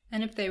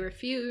 and if they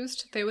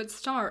refused, they would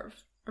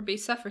starve, or be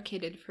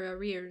suffocated for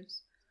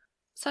arrears.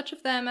 Such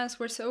of them as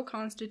were so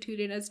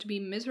constituted as to be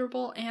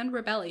miserable and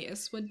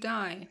rebellious would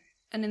die,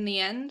 and in the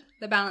end,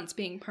 the balance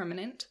being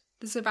permanent,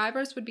 The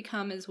survivors would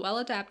become as well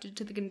adapted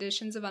to the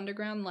conditions of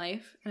underground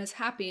life and as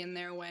happy in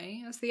their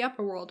way as the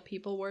upper world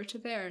people were to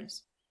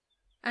theirs.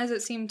 As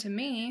it seemed to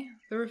me,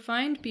 the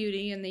refined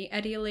beauty and the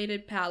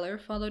etiolated pallor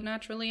followed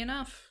naturally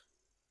enough.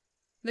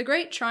 The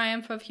great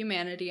triumph of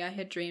humanity I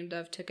had dreamed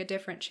of took a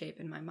different shape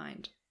in my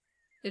mind.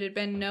 It had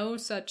been no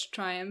such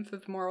triumph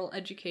of moral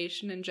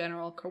education and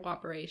general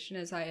cooperation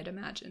as I had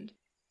imagined.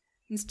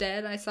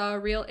 Instead, I saw a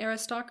real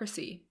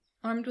aristocracy,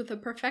 armed with a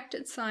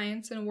perfected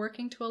science and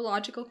working to a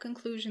logical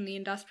conclusion the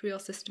industrial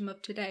system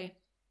of today.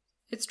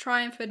 Its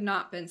triumph had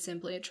not been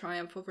simply a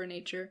triumph over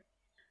nature,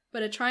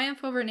 but a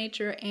triumph over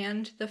nature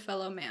and the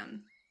fellow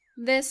man.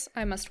 This,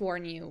 I must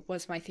warn you,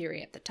 was my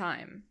theory at the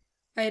time.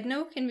 I had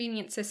no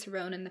convenient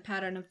cicerone in the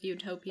pattern of the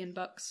utopian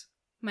books.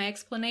 My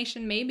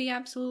explanation may be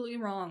absolutely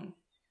wrong.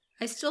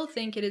 I still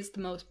think it is the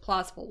most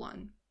plausible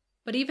one.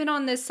 But even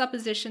on this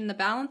supposition, the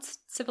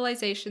balanced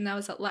civilization that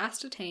was at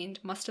last attained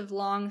must have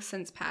long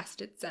since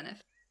passed its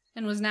zenith,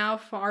 and was now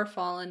far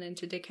fallen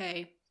into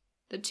decay.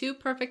 The too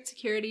perfect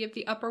security of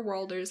the upper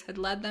worlders had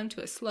led them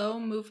to a slow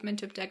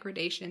movement of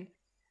degradation,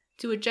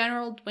 to a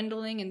general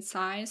dwindling in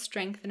size,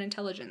 strength, and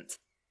intelligence.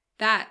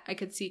 That I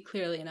could see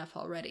clearly enough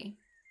already.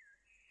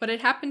 What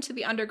had happened to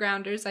the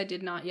undergrounders I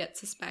did not yet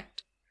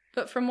suspect.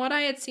 But from what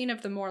I had seen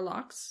of the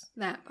Morlocks,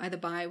 that, by the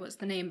by, was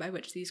the name by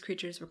which these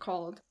creatures were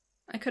called,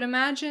 I could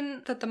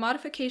imagine that the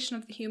modification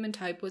of the human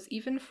type was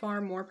even far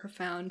more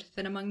profound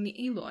than among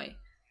the Eloi,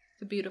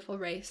 the beautiful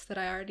race that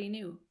I already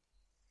knew.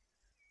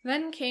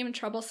 Then came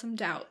troublesome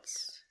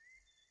doubts.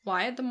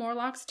 Why had the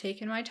Morlocks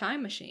taken my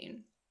time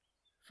machine?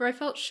 For I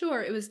felt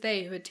sure it was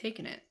they who had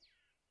taken it.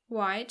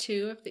 Why,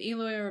 too, if the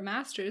Eloi were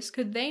masters,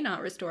 could they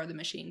not restore the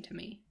machine to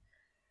me?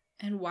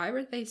 And why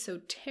were they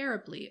so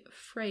terribly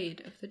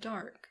afraid of the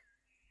dark?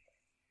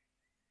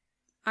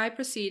 I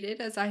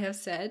proceeded, as I have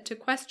said, to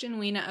question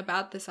Weena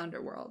about this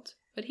underworld,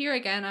 but here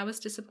again I was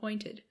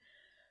disappointed.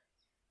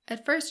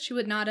 At first she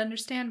would not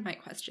understand my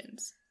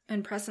questions,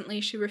 and presently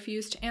she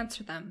refused to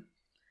answer them.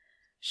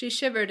 She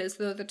shivered as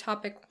though the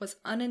topic was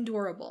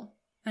unendurable,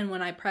 and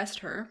when I pressed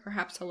her,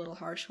 perhaps a little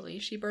harshly,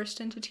 she burst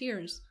into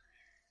tears.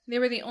 They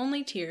were the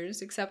only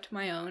tears, except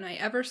my own, I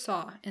ever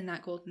saw in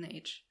that golden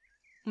age.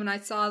 When I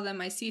saw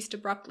them, I ceased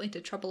abruptly to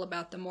trouble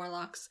about the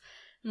Morlocks,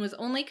 and was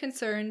only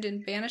concerned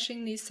in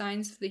banishing these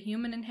signs of the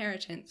human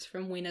inheritance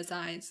from Weena's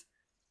eyes.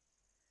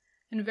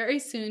 And very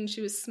soon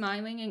she was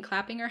smiling and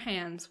clapping her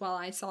hands while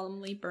I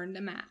solemnly burned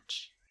a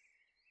match.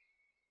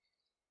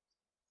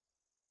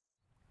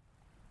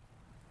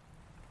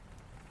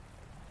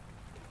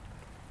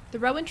 The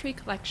Rowan Tree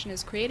Collection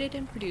is created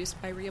and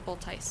produced by Ria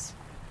Boltice.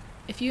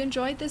 If you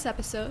enjoyed this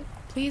episode,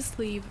 please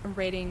leave a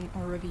rating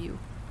or review.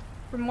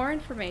 For more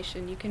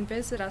information, you can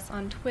visit us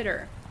on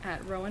Twitter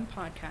at Rowan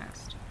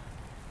Podcast.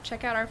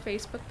 Check out our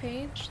Facebook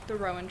page, The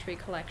Rowan Tree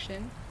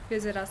Collection.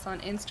 Visit us on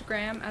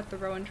Instagram at The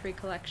Rowan Tree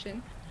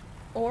Collection.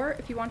 Or,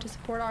 if you want to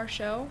support our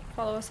show,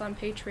 follow us on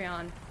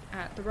Patreon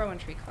at The Rowan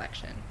Tree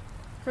Collection.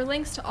 For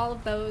links to all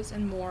of those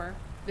and more,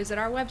 visit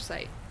our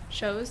website,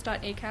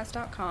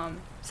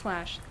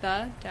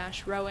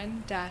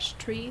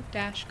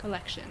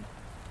 shows.acast.com/the-rowan-tree-collection.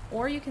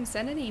 Or you can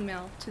send an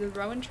email to the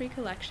Rowan Tree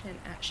Collection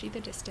at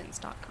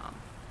shethedistance.com.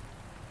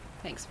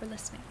 Thanks for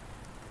listening.